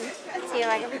try and see if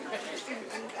I can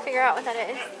figure out what that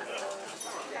is.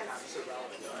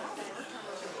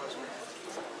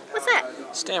 What's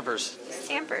that? Stampers.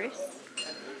 Stampers.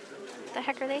 The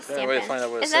heck are they Yeah, stamping? way to find out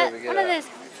what it Is said that we one get of at.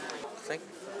 those? I think.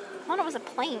 I thought it was a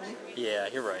plane. Yeah,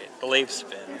 you're right. The lathe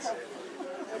spins.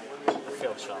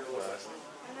 Field shop class.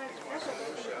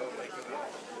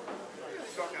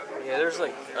 Yeah, there's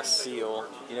like a seal.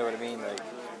 You know what I mean? Like.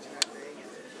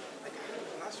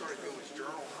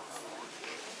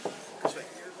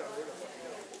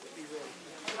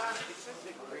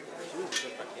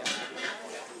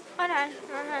 Hold on,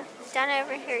 I'm not done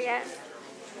over here yet.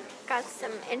 Got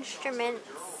some instruments.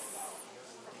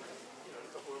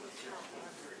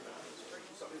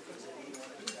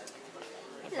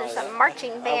 There's a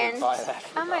marching band. I would buy that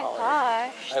for Oh my $1.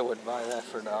 gosh. I would buy that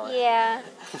for $1. Yeah,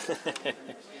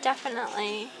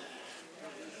 definitely.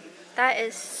 That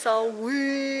is so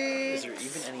weird. Is there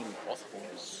even any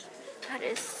multiples? That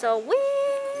is so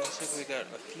weird. Looks like we got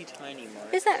a few tiny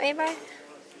marks. Who's that made by?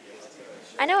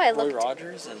 I know I Roy looked.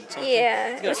 Rogers and something.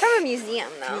 Yeah, He's it was got from a museum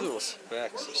a few though. little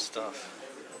specks of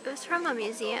stuff. It was from a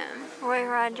museum. Roy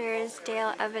Rogers,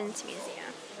 Dale Evans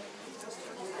Museum.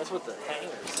 That's what the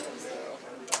hanger says, though.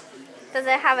 Does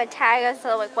it have a tag as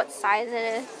to like what size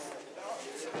it is?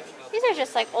 These are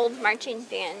just like old marching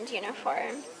band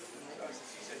uniforms.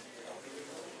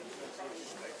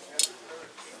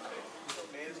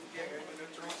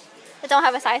 It don't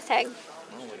have a size tag.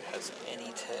 Nobody has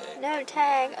any tag. No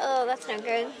tag. Oh, that's no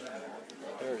good.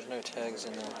 There's no tags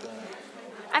in that thing.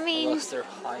 I mean, Unless they're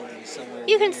hiding somewhere.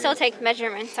 you can near. still take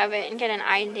measurements of it and get an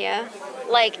idea.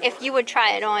 Like, if you would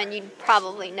try it on, you'd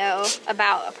probably know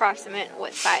about approximate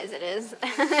what size it is. I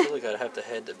feel like I'd have to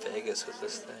head to Vegas with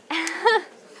this thing.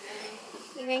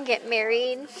 You can get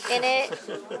married in it.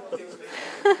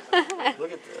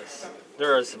 Look at this.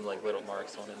 There are some like little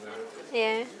marks on it though.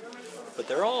 Yeah. But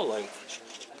they're all like.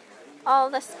 All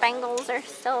the spangles are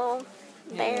still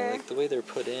there. Yeah, like the way they're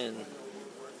put in.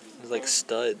 It's like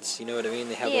studs, you know what I mean?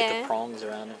 They have like Yeah. the prongs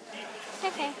around them.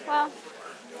 Okay, well,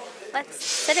 let's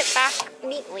sit it back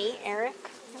neatly, Eric.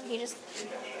 He just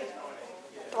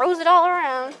throws it all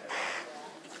around.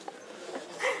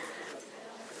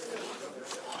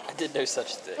 I did no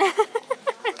such thing.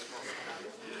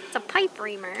 pipe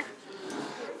reamer.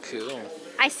 Cool.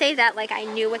 I say that like I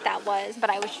knew what that was, but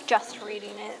I was just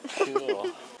reading it.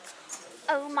 Cool.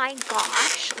 Oh my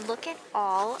gosh, look at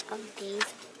all of these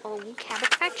old Cabbage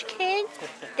Patch Kids.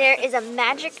 There is a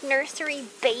Magic Nursery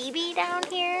baby down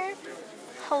here.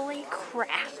 Holy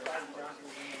crap.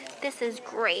 This is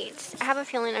great. I have a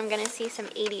feeling I'm gonna see some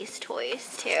 80s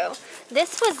toys too.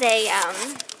 This was a,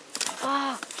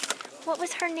 what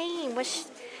was her name?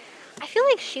 I feel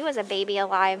like she was a Baby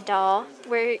Alive doll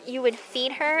where you would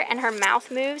feed her and her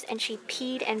mouth moves and she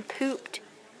peed and pooped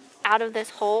out of this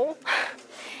hole.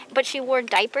 But she wore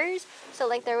diapers, so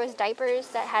like there was diapers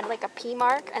that had like a pee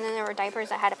mark, and then there were diapers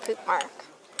that had a poop mark.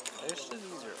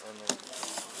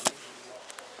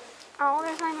 Oh,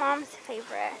 there's my mom's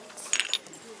favorite.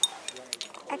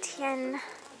 Etienne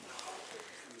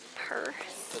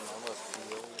purse.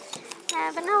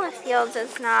 Yeah, Vanilla Fields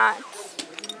is not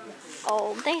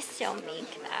old. They still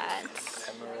make that.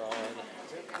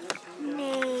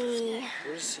 Nay.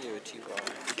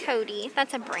 Cody.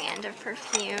 That's a brand of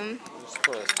perfume.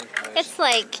 It's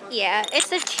like, yeah,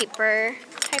 it's a cheaper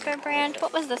type of brand.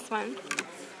 What was this one?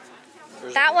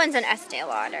 That one's an Estee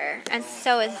Lauder, and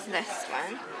so is this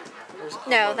one.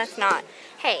 No, that's not.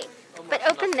 Hey, but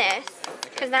open this,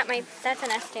 because that's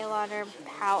an Estee Lauder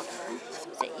powder.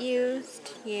 Is it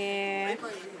used? Yeah.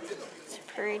 It's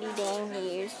pretty dang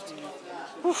used.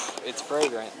 Oof, it's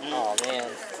fragrant. Oh man.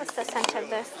 What's the scent of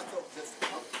this?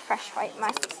 Fresh white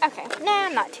musk. Okay, nah,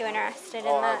 I'm not too interested in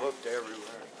that. I looked everywhere.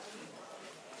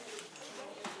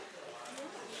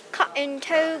 Cotton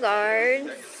toe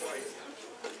guards.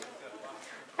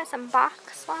 Got some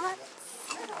box slots.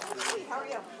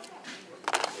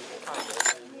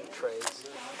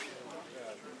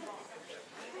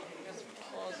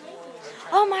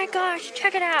 Oh my gosh,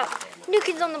 check it out. New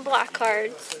Kids on the Block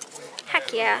cards.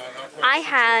 Heck yeah. I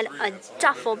had a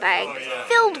duffel bag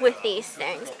filled with these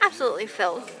things. Absolutely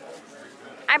filled.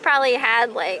 I probably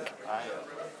had like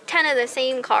 10 of the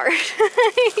same card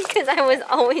because I was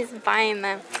always buying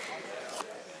them.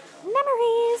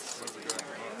 Memories.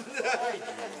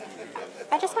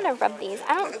 I just want to rub these.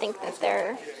 I don't think that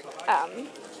they're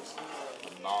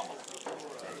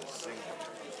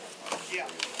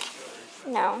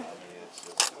no.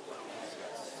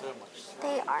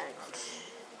 They aren't.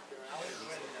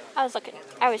 I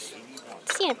was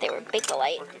seeing if they were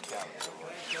Bakelite.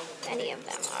 Any of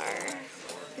them are.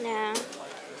 No.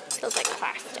 Feels like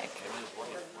plastic.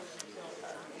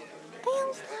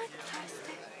 Feels like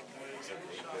plastic.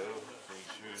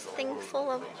 This thing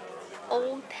full of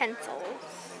old pencils.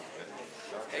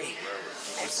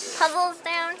 There's puzzles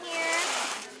down here.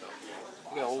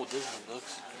 We got old Disney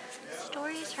books.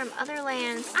 Stories from Other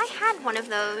Lands. I had one of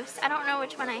those. I don't know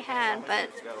which one I had, but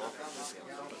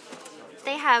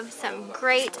they have some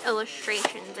great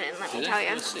illustrations in, let me tell you.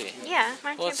 Let's see. Yeah,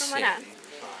 my favorite one up.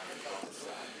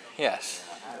 Yes.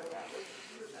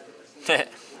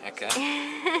 Okay.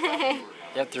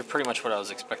 Yep, they're pretty much what I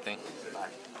was expecting.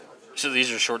 So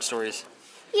these are short stories.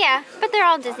 Yeah, but they're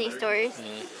all Disney stories. What,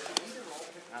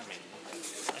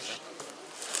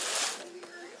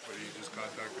 you just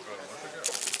contacted about a month ago?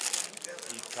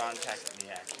 He contacted me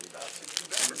actually about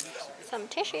Some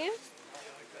tissues.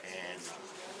 and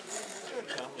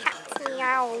Cats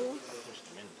meow.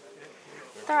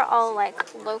 They're all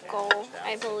like local,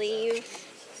 I believe.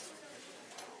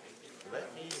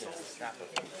 let me snap a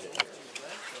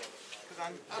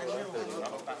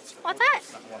What's that?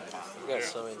 We got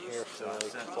some in here for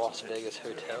like Las Vegas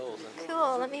hotels. And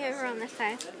Cool, let me over on this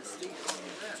side.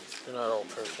 they're not all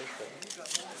perfect, but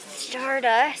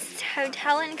Stardust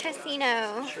Hotel and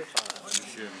Casino. sure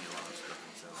fine.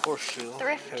 Horseshoe.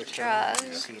 Thrift Hotel,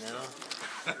 drugs. Casino.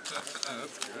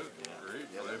 That's good. Great.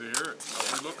 Glad to hear it.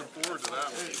 I'll be looking forward to that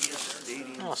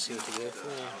one. I'll see what to go for.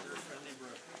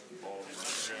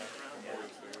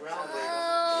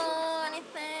 Oh,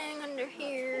 anything under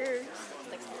here?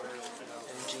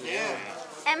 MGM.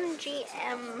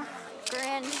 MGM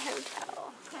Grand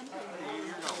Hotel.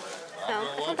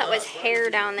 Oh, I thought that was hair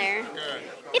down there.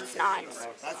 It's not.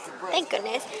 Thank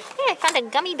goodness. Hey, I found a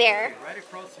gummy bear.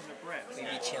 We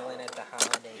be chilling at the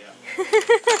Holiday.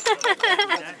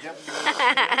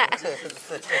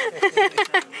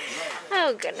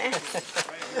 Oh, goodness.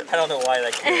 I don't know why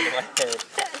that came into my head.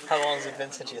 How long has it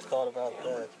been since you thought about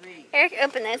that? Eric,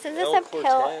 open this. Is this El a pill?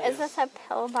 Cortez. Is this a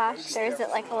pill box, or is it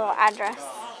like a little address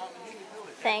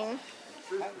thing?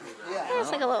 It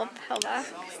looks like a little pill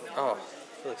box. Oh,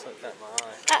 it looks like that in my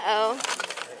eye. Uh-oh.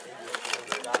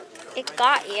 It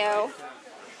got you.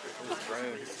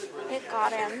 It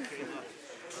got him.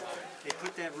 They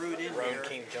put that root in Roan there.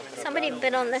 came jumping up. Somebody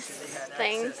bit on this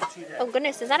thing. Oh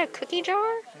goodness, is that a cookie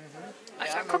jar?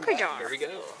 That's our cooker jar. Here we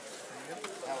go.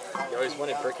 You always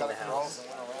wanted brick in the house.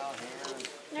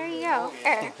 There you go.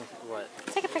 Eric, What?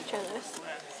 take a picture of this.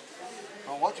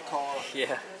 Oh, what you call it?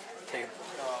 Yeah. Take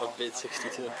a bid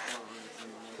 62.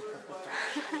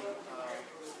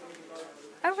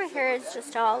 Over here is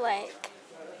just all like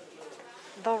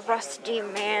the rusty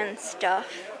man stuff.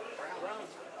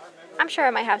 I'm sure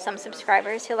I might have some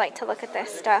subscribers who like to look at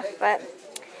this stuff, but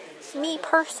me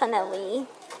personally,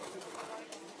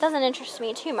 doesn't interest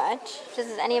me too much. Does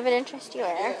any of it interest you,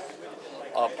 Eric?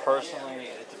 Personally,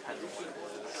 it depends on what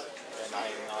it is.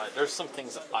 And there's some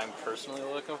things that I'm personally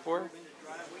looking for.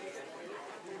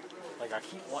 Like, I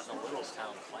keep wanting a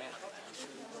Littlestown plant, man.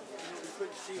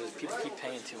 Because people keep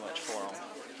paying too much for them.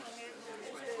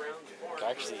 I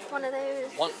actually One of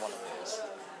those. want one of those.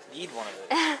 Need one of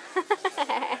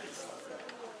those.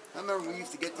 I remember we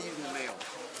used to get these in the mail.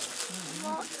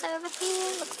 What's over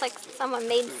here? Looks like someone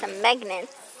made some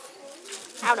magnets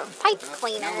out of pipe Now we're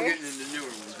cleaner. getting into newer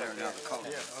ones there now, the color.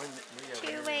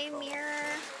 Two-way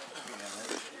mirror.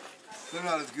 They're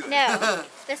not as good. No,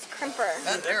 this crimper.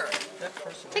 That there.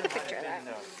 Take a picture of that.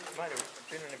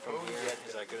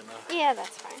 Is that good enough? Yeah,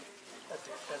 that's fine.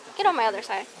 Get on my other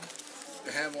side.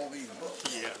 They have all these books.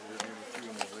 Yeah. Threw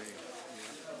them away.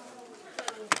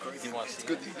 You want to see It's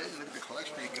good it? these days. Look at the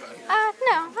collection you got here.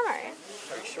 No, I'm alright.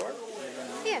 Are you sure?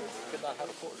 Yeah. Could not have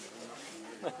a cord.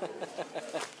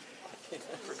 You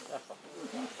never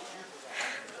know.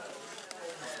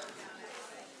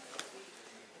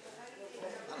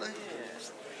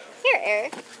 Here,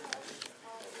 Eric.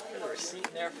 There's a receipt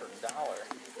in there for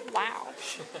 $1. Wow.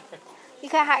 You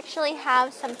could actually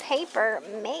have some paper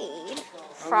made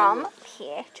from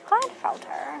peach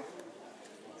Gladfelter.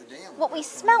 The damn. What we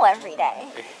smell every day.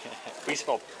 We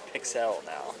smell Pixel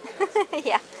now.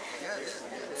 Yeah. Yeah, it is.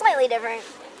 Slightly different.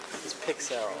 It's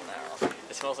Pixel now.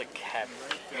 It smells like cabbage.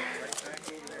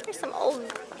 Here's some old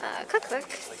cookbooks.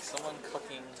 It's like someone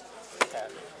cooking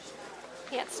cabbage.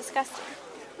 Yeah, it's disgusting.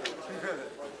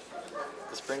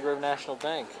 The Spring Grove National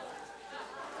Bank.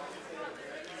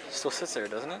 Still sits there,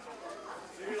 doesn't it?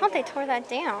 I thought they tore that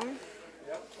down.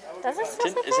 Does it still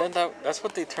sit there? Isn't that's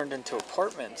what they turned into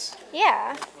apartments?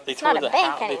 Yeah. They It's tore not a the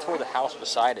bank They anymore. tore the house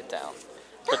beside it down,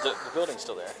 but the building's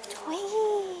still there.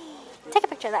 Twiggy. Take a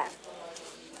picture of that.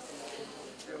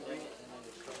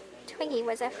 Twiggy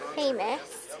was a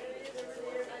famous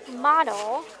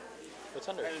model. What's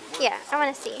under it? Yeah, I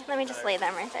want to see. Let me just lay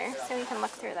them right there so we can look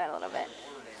through that a little bit.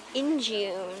 In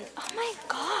June. Oh my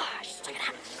gosh. Check it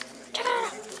out. Check it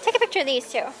out. Take a picture of these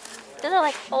too. Those are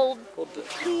like old Hold the-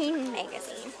 teen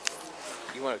magazines.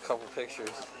 You want a couple pictures?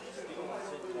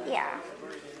 Yeah.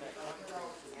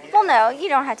 Well, no, you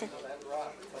don't have to.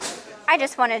 I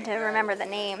just wanted to remember the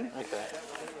name, Okay.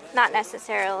 not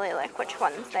necessarily like which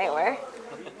ones they were.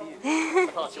 I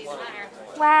thought you wanted.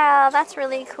 Wow, that's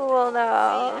really cool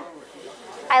though.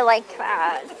 I like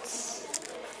that.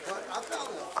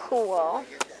 Cool.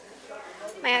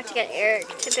 Might have to get Eric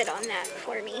to bid on that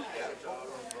for me.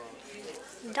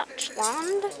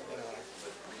 Dutchland.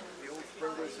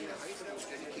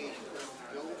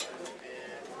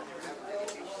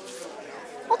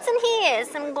 What's in here?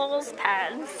 Some goals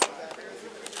pads.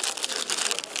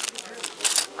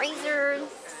 Razors.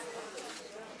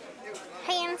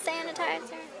 Hand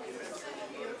sanitizer.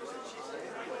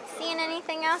 Seeing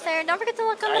anything else there? Don't forget to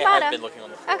look on the I bottom. have been looking on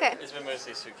the floor. Okay. It's been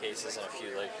mostly suitcases and a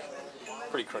few like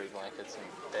pretty cruddy blankets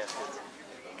and baskets.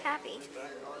 Copy.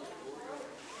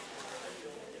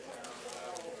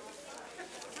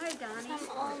 Hi, Donnie. Some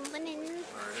old linen. Good.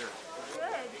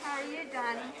 How are you,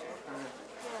 Donnie?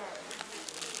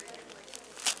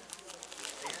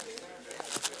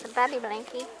 The baby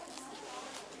blankie.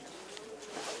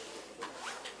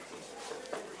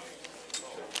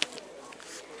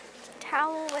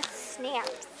 Towel with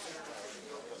snaps.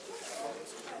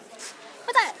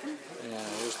 What's that? Yeah,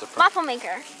 here's the front. Waffle maker.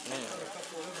 Yeah.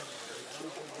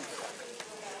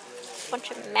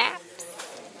 Bunch of maps.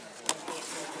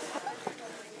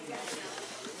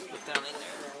 Put down in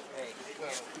there. Hey.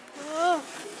 Oh,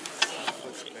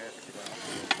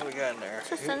 What we got in there?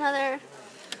 just another.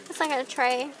 It's like a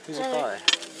tray. Who's it Another- by?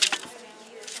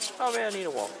 Oh man, I need a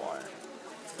wall wire.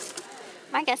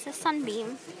 My guess is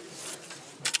Sunbeam.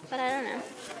 But I don't know.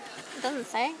 It doesn't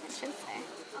say. It should say.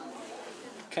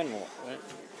 Kenmore, right?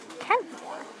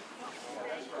 Kenmore.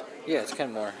 Yeah, it's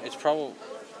Kenmore. It's probably.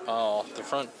 Oh, the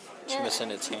front's Yeah. missing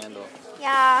its handle.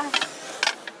 Yeah. Well,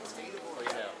 you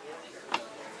know.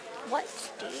 What,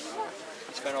 Steve?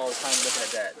 Spent all the time looking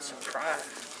at that. Surprise.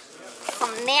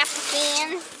 Some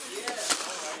napkins.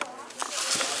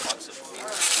 Lots of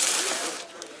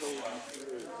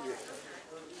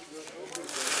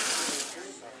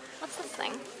What's this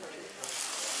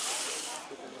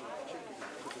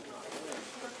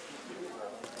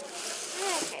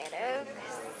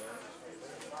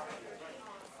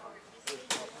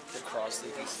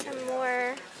Some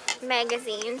more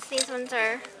magazines. These ones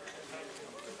are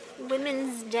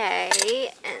Women's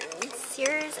Day and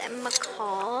Sears and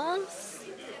McCall's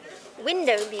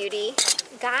Window Beauty.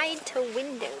 Guide to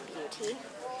Window Beauty.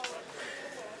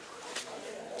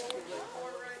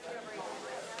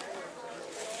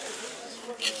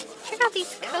 Check out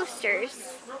these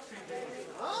coasters.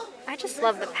 I just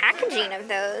love the packaging of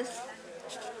those.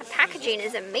 The packaging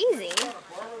is amazing.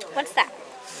 What's that?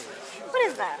 What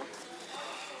is that?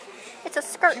 It's a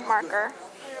skirt marker.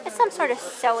 It's some sort of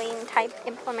sewing type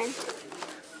implement.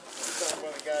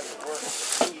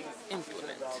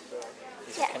 Implement.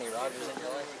 Is Yes. Kenny Rogers in your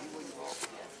life?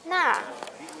 Nah.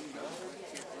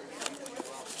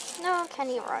 No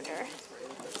Kenny Rogers.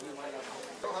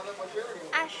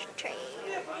 Ashtray.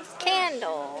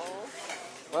 Candle.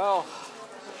 Well,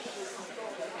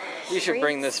 you should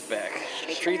bring this back.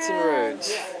 Streets and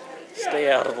roads.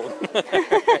 Stay out of them.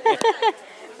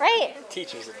 Right?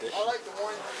 Teacher's edition. I like the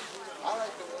one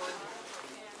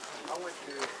I went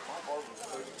to. My barber.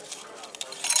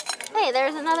 Hey,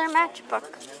 there's another matchbook.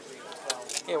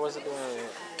 Yeah, what's it doing over here?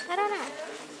 I don't know.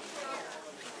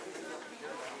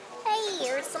 Hey,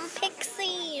 here's some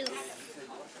pixies.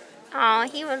 Oh,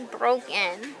 he was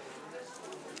broken.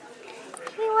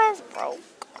 He was broke.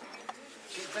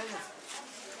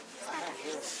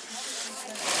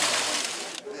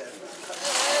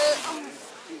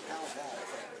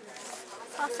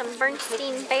 Saw some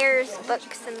Bernstein Bears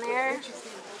books in there.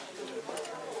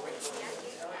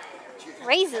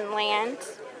 Raisinland.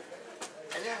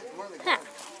 Huh.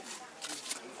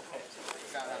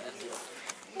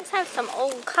 Let's have some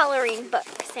old coloring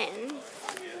books in.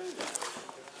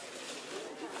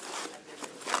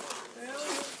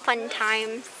 Fun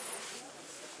times.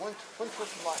 One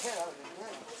puts in my head, I was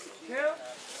like, yeah.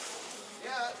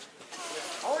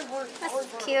 I always wanted This is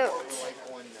to cute. like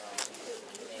on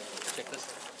Check this.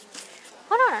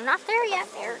 Hold on, I'm not there yet.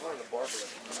 There.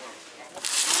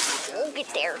 We'll get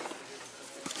there.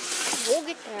 We'll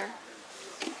get there.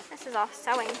 This is all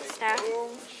sewing stuff.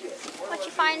 What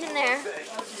you find in there?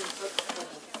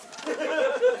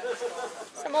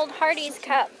 Some old Hardee's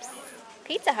cups.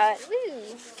 Pizza Hut.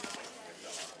 Woo.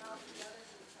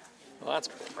 Well, that's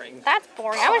boring. That's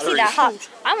boring. I want to see that hot.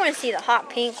 I want to see the hot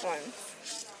pink ones.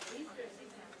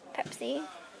 Pepsi.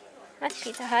 That's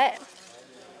Pizza Hut.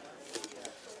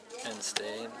 And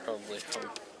stay probably from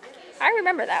I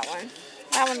remember that one.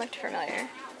 That one looked familiar.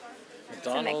 It's a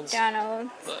McDonald's.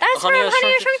 McDonald's. The That's from Honey, I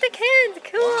Honey, I Shrunk Shrunk the Kids.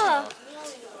 Cool. Wow.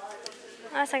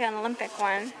 That's like an Olympic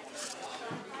one.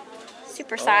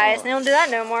 Super size. They don't do that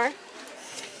no more.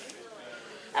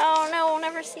 Oh no, we'll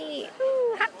never see.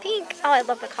 Ooh, hot pink. Oh, I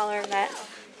love the color of that.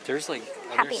 There's like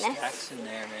other Happiness. snacks in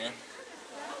there, man.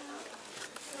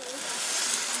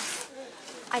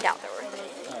 I doubt there were.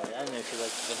 Oh, I don't know if you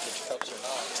like vintage cups or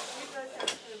not.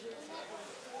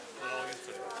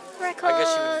 Records. I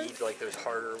guess you would need like those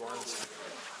harder ones.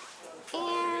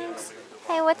 And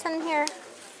hey, what's in here?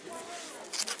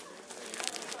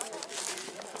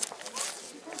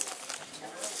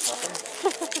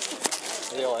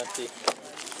 Nothing? They're all empty.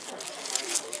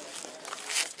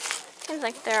 Seems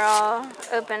like they're all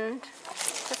opened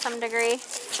to some degree.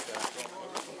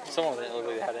 Some of them didn't look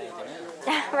like they had anything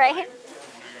in. Right?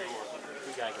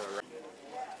 We gotta go right.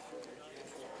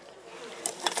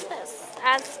 What's this?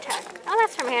 Aztec. Oh,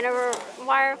 that's from Hanover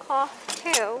Wire Cloth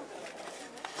too.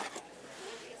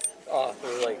 Oh,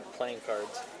 they're like playing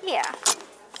cards. Yeah.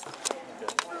 Okay.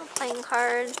 Little playing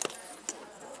cards.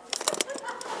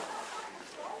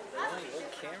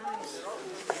 Cameras?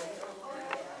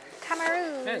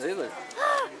 Cameroon. Man, they look.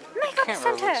 Makeup Camera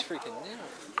center. looks freaking new.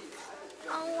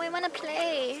 Oh, we want to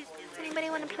play. Does anybody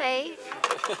want to play?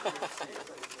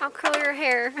 I'll curl your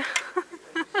hair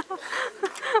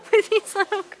with these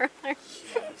little curlers.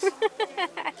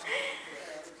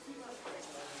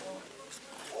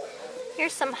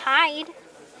 Here's some hide.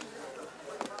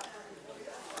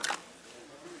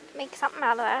 Make something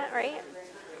out of that, right?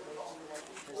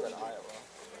 Where's that Iowa?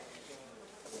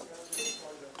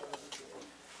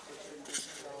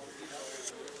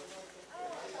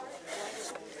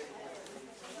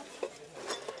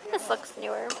 This looks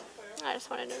newer. I just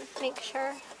wanted to make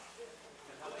sure.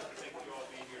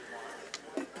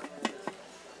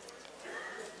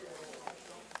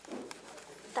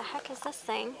 The heck is this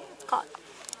thing? It's got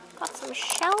some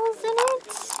shells in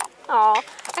it. Oh,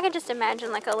 I could just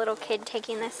imagine like a little kid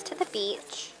taking this to the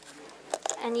beach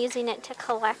and using it to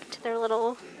collect their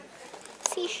little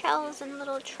seashells and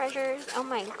little treasures. Oh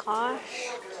my gosh.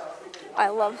 I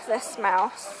love this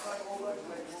mouse.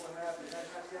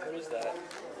 What is that?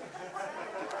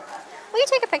 Will you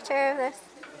take a picture of this?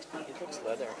 It looks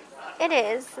leather. It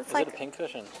is. It's Is like it a pink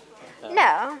cushion?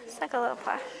 no, it's like a little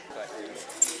plush.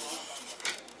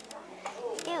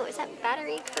 Ew, is that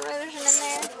battery corrosion in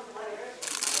there?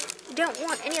 You don't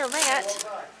want any of that.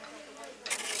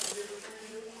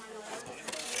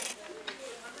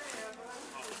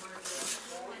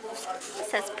 It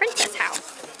says Princess House.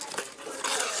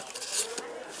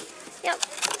 Yep,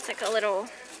 it's like a little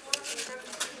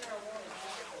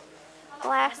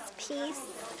glass piece.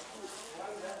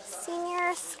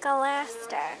 Senior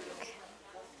Scholastic.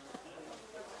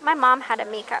 My mom had a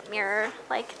makeup mirror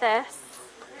like this.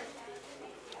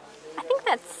 I think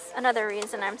that's another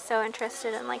reason I'm so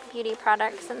interested in like beauty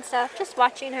products and stuff. Just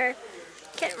watching her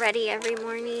get ready every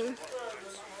morning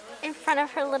in front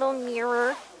of her little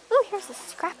mirror. Ooh, here's a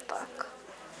scrapbook.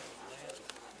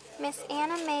 Miss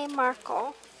Anna Mae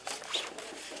Markle.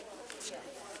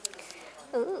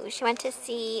 Ooh, she went to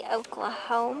see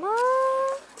Oklahoma,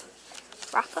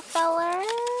 Rockefeller,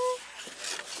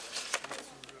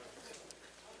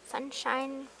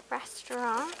 Sunshine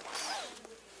Restaurant.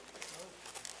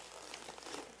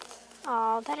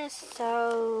 Oh, that is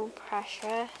so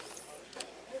precious.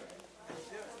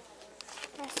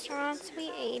 Restaurants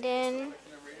we ate in.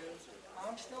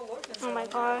 Oh my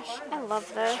gosh, I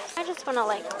love this. I just want to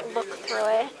like look through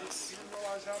it.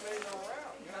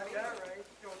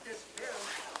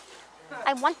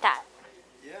 I want that.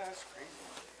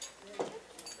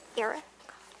 Eric.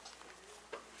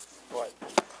 What?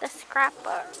 The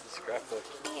scrapbook. The scrapbook.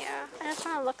 Yeah, I just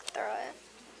want to look through it.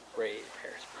 Great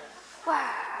hairspray.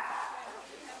 Wow.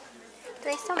 Do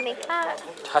they still make that?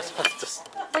 Just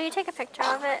Will you take a picture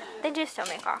of it? They do still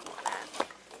make Aquanet.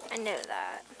 I know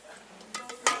that.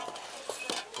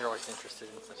 You're always interested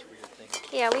in such weird things.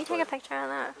 Yeah, will you take a picture of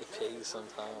that? It pays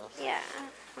sometimes. Yeah,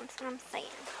 that's what I'm saying.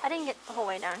 I didn't get the whole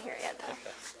way down here yet, though.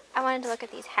 Okay. I wanted to look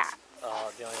at these hats. The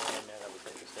only thing in there that was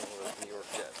interesting was New York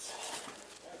Jets.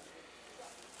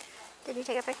 Did you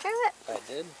take a picture of it? I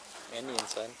did. And the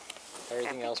inside.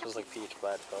 Everything else was like peach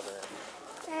Gladfelder.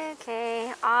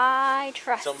 Okay, I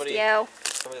trust Somebody you.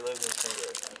 lives in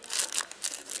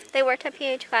Springfield. They worked at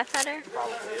PH Gladfelder?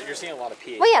 Probably. You're seeing a lot of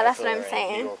PH. Well, yeah, that's what Gladfelder I'm and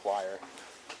saying. New York Wire.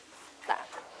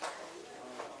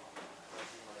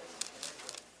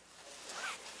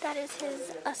 That is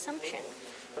his assumption.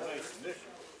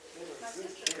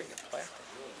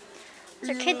 These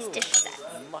are kids' dish sets.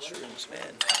 Mushrooms,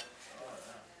 man.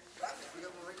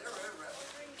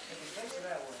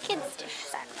 Kids' dish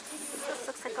sets. This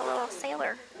looks like a little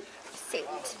sailor suit.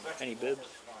 Any bibs?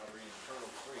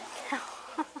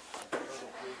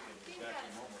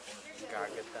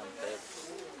 Gotta get them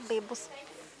bibs. Babels.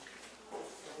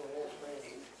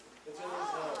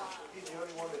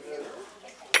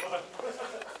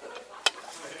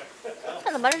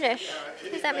 Oh, the butter dish.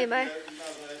 Who's that made by?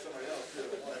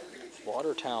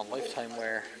 Watertown Lifetime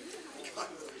Wear.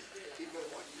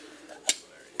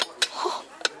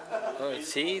 Oh,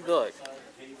 see? Look.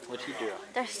 What'd you do?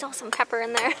 There's still some pepper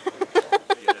in there.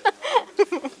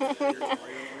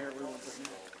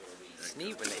 It's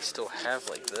neat when they still have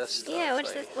like this stuff. Yeah,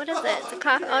 what's this? What is it? It's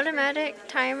a automatic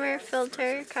timer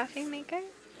filter coffee maker.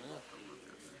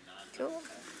 Cool.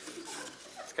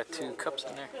 It's got 2 cups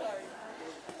in there.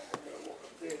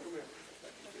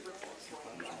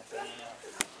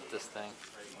 This thing.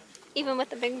 Even with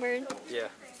the big bird. Yeah.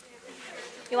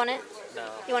 You want it? No.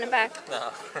 You want it back?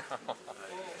 No.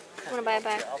 You want to buy it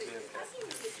back? I'll be okay.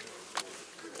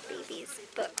 Baby's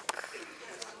book.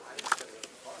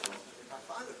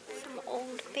 Some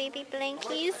old baby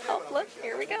blankies. Oh, look,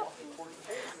 here we go.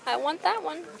 I want that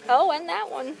one. Oh, and that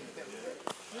one.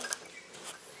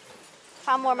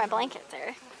 Found more of my blankets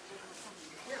there.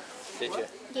 Did you?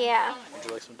 Yeah. Would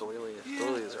you like some doilies?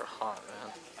 Doilies are hot,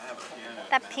 man.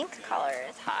 That pink color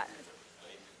is hot.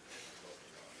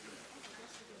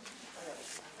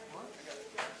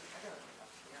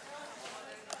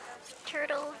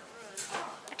 Turtle.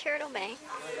 A turtle bay.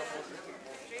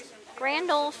 Grand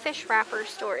old fish wrapper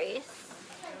stories.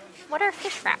 What are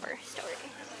fish wrapper stories?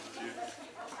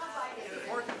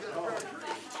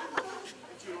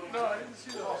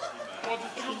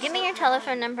 If you give me your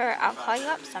telephone number, I'll call you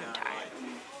up sometime.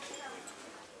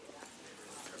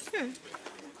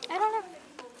 I don't know.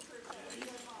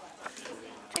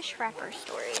 Fish wrapper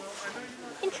story.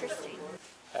 Interesting.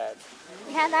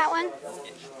 You had that one?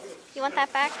 You want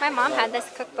that back? My mom had this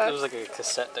There was cookbook. like a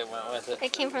cassette that went with it.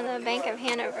 It came from the Bank of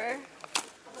Hanover.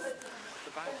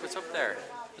 What's up there?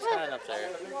 What's that up there?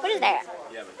 What is that?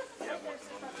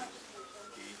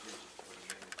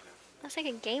 Looks like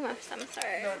a game of some sort.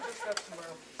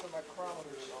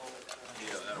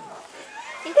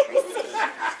 Interesting.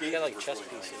 You got like chess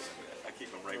pieces. I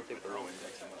keep them right for throwing.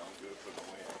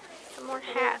 Some more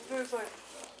hats.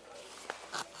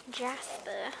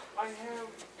 Jasper.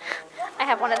 I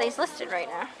have one of these listed right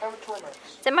now.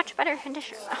 It's in much better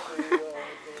condition though.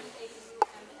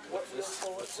 What's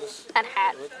this? That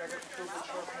hat.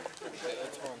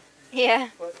 Yeah.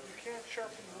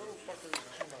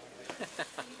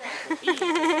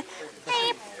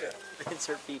 Beep.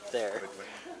 Insert beep there.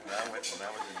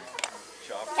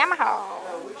 Yamaha.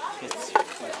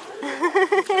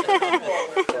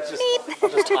 I'll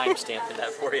just timestamp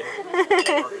that for you.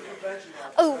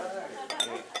 Oh.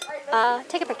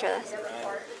 Take a picture of this.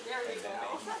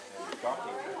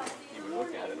 You would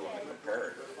look at it on a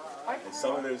comparator. And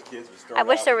some of those kids would start I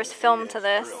wish out there was with film a to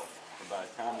this. drill, and by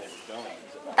the time they were done, it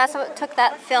was about That's what took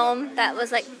that film that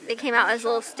was like, they came out as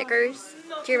little stickers.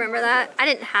 Do you remember that? I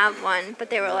didn't have one, but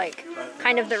they were like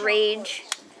kind of the rage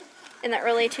in the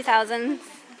early 2000s.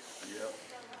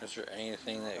 Is there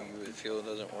anything that you would feel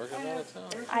doesn't work about it though?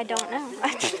 I don't know.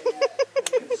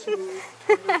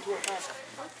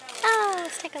 Oh,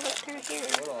 let's take a look through here.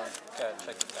 Hold on. Gotta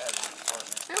check the bag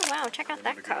department. Oh wow, check out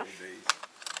that cuff.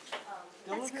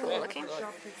 That's cool looking.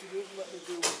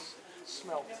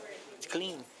 It's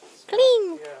clean.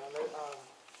 Clean!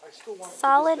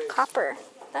 Solid copper.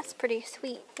 That's pretty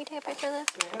sweet. Can you take a picture of this?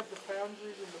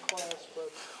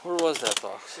 Where was that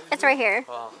box? It's right here.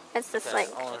 Wow. It's just Okay, like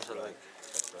I want to like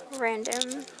random.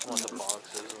 I want the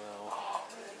box as well.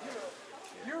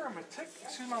 You're a meticulous.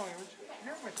 Excuse my language.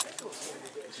 You're a meticulous.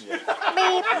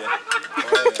 Beep!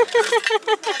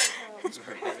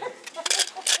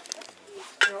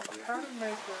 You know, a pattern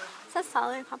maker. It's a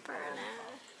solid copper in it.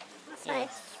 That's Yeah,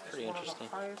 nice. pretty interesting.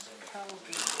 Highest caliber.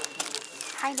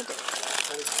 Hide it.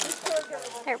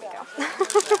 There we go.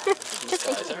 Just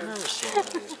like Guys, I remember seeing one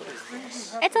of these. What is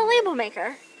this? it's a label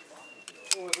maker.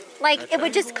 Like it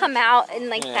would just come out and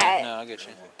like Yeah, that. no, I get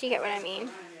you. Do you get what I mean?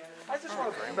 I just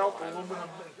want to melt aluminum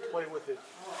and play with it.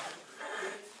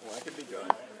 well, that could be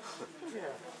done. Yeah.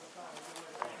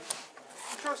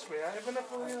 Trust me, I have enough,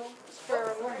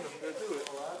 spare aluminum to do it.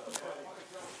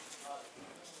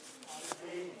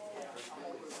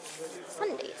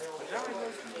 Sundays.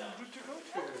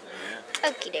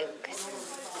 Okie doke.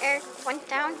 Eric went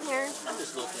down here. I'm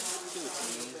just looking. See what's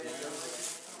in these.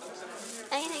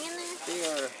 Anything in there? They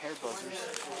are hair buzzers.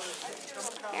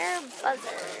 Hair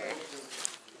buzzer.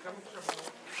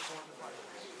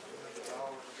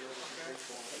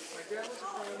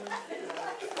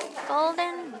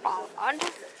 Golden rod.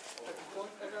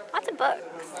 Lots of books.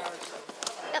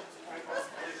 Yep.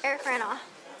 Eric ran off.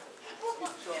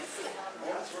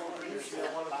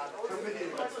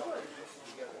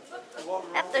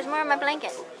 Yep, there's more in my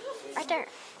blanket. Right there.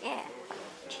 Yeah.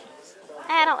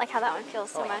 I don't like how that one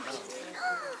feels so much.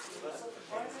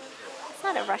 It's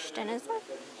not a Rushton, is it?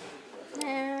 No,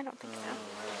 I don't think so.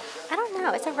 I don't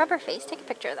know. It's a rubber face. Take a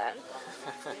picture of that.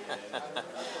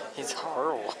 He's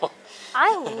horrible.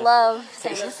 I love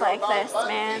things like this,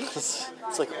 man.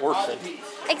 It's like orphan.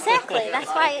 Exactly. That's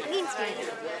why it needs me.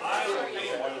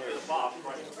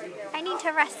 I need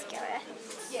to rescue it.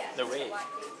 No, wait.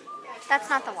 That's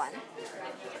not the one.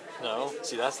 No?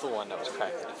 See, that's the one that was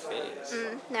cracked in the face.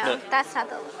 No, that's not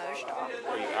the Limoges doll.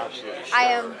 Are you absolutely sure? I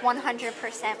am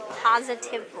 100%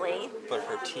 positively. But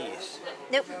her teeth.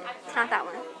 Nope, it's not that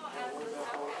one.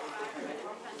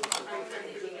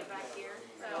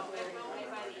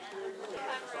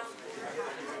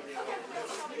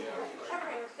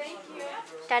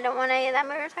 Dad don't want any of that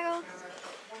motorcycle.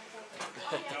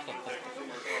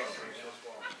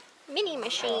 Mini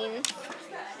machine.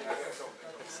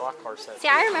 Slot car set. See,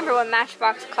 I remember when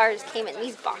Matchbox cars came in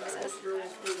these boxes.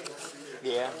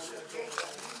 Yeah.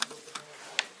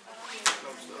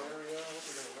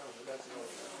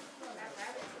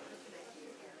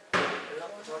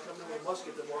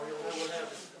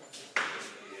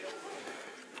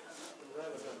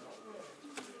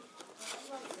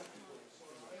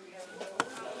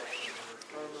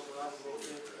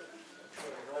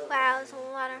 Wow, there's a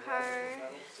lot of her.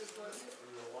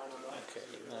 Okay,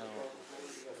 now.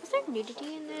 Is there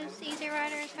nudity in those Easy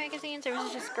Riders magazines, or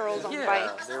was it just girls on Yeah,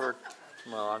 bikes? they were.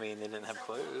 Well, I mean, they didn't have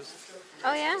clothes.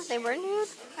 Oh yeah, they were nude?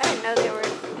 I didn't know they were.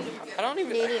 I don't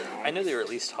even. Nudie I know they were at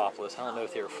least topless. I don't know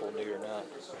if they were full nude or not.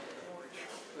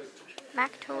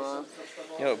 Mac tools.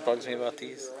 You know what bugs me about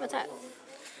these? What's that?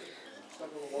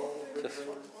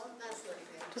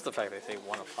 Just the fact that they say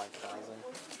 1 of 5,000.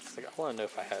 It's like, I want to know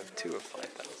if I have 2 of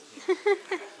 5,000.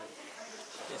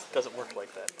 It doesn't work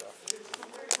like that, though.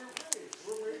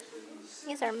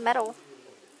 These are metal.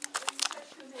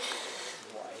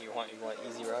 Why? You want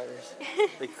Easy Riders?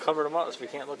 They covered them up so we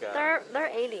can't look at them. They're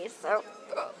 80s, so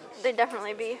they'd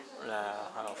definitely be. Nah,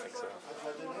 I don't think so.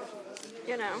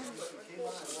 you know.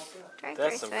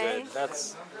 That's some good.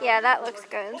 That's Yeah, that looks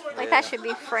good. Like that Yeah. should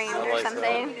be framed I or like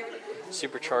something.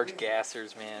 supercharged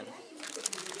gassers, man.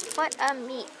 What a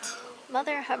meat.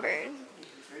 Mother Hubbard.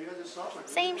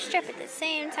 Same strip at the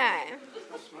same time.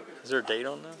 Is there a date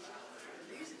on this?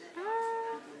 Uh,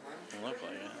 Doesn't look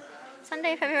like it.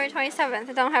 Sunday, February 27th.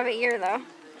 I don't have a year though.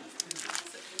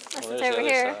 Unless Well, it's there's the over other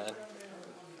here. side.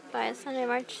 By Sunday,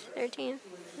 March 13th.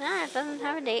 Nah, it doesn't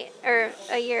have a date. Or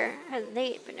a year. It has a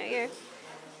date, but no year.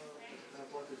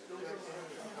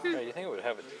 Yeah, you think it would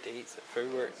have a date?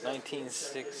 February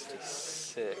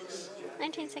 1966.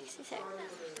 1966.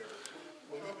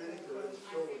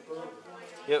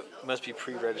 Yep, must be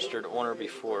pre-registered on or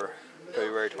before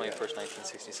February 21st,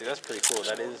 1966. That's pretty cool.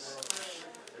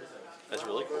 That's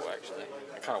really cool, actually.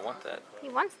 I kind of want that. He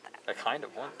wants that. I kind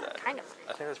of want that. Kind of.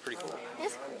 I think that's pretty cool.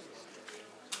 It's cool.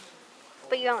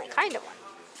 But you only kind of want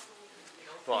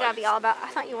it. Well, You gotta be all about. I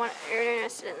thought you're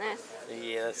interested in this.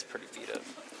 yeah, that's pretty beat up.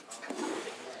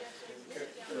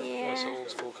 Yeah. That's an old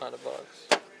school kind of box.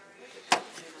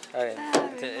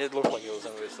 It looked like it was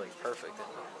almost like perfect.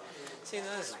 See,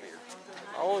 this is weird.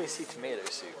 I always see tomato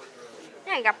soup.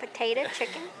 Yeah, you got potato,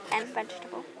 chicken, and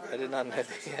vegetable. I did not know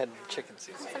they had chicken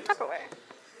soup. Some Tupperware.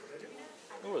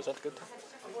 Oh, is that good?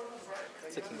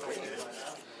 It's looking great.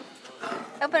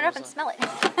 Open it up and smell it.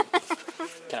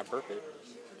 Can I burp it?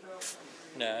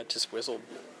 No, it just whistled.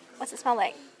 What's it smell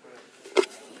like?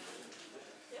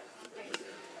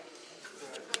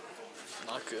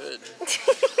 Not good.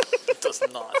 It does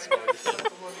not smell good.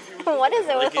 What is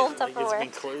it with Like old it's Tupperware? been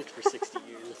closed for 60